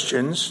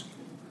Christians,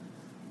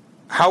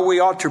 how we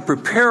ought to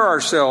prepare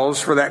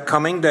ourselves for that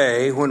coming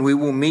day when we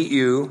will meet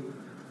You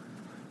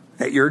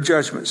at Your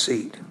judgment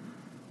seat.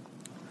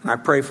 And I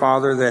pray,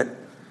 Father, that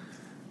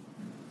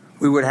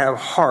we would have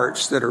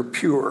hearts that are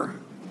pure,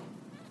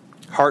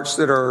 hearts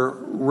that are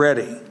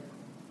ready,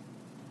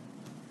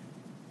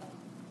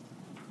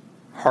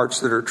 hearts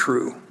that are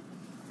true.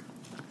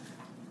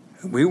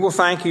 We will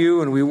thank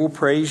You and we will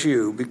praise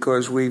You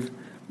because we've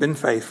been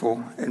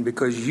faithful and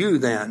because You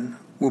then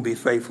will be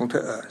faithful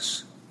to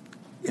us.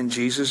 In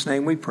Jesus'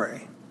 name we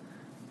pray.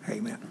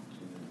 Amen.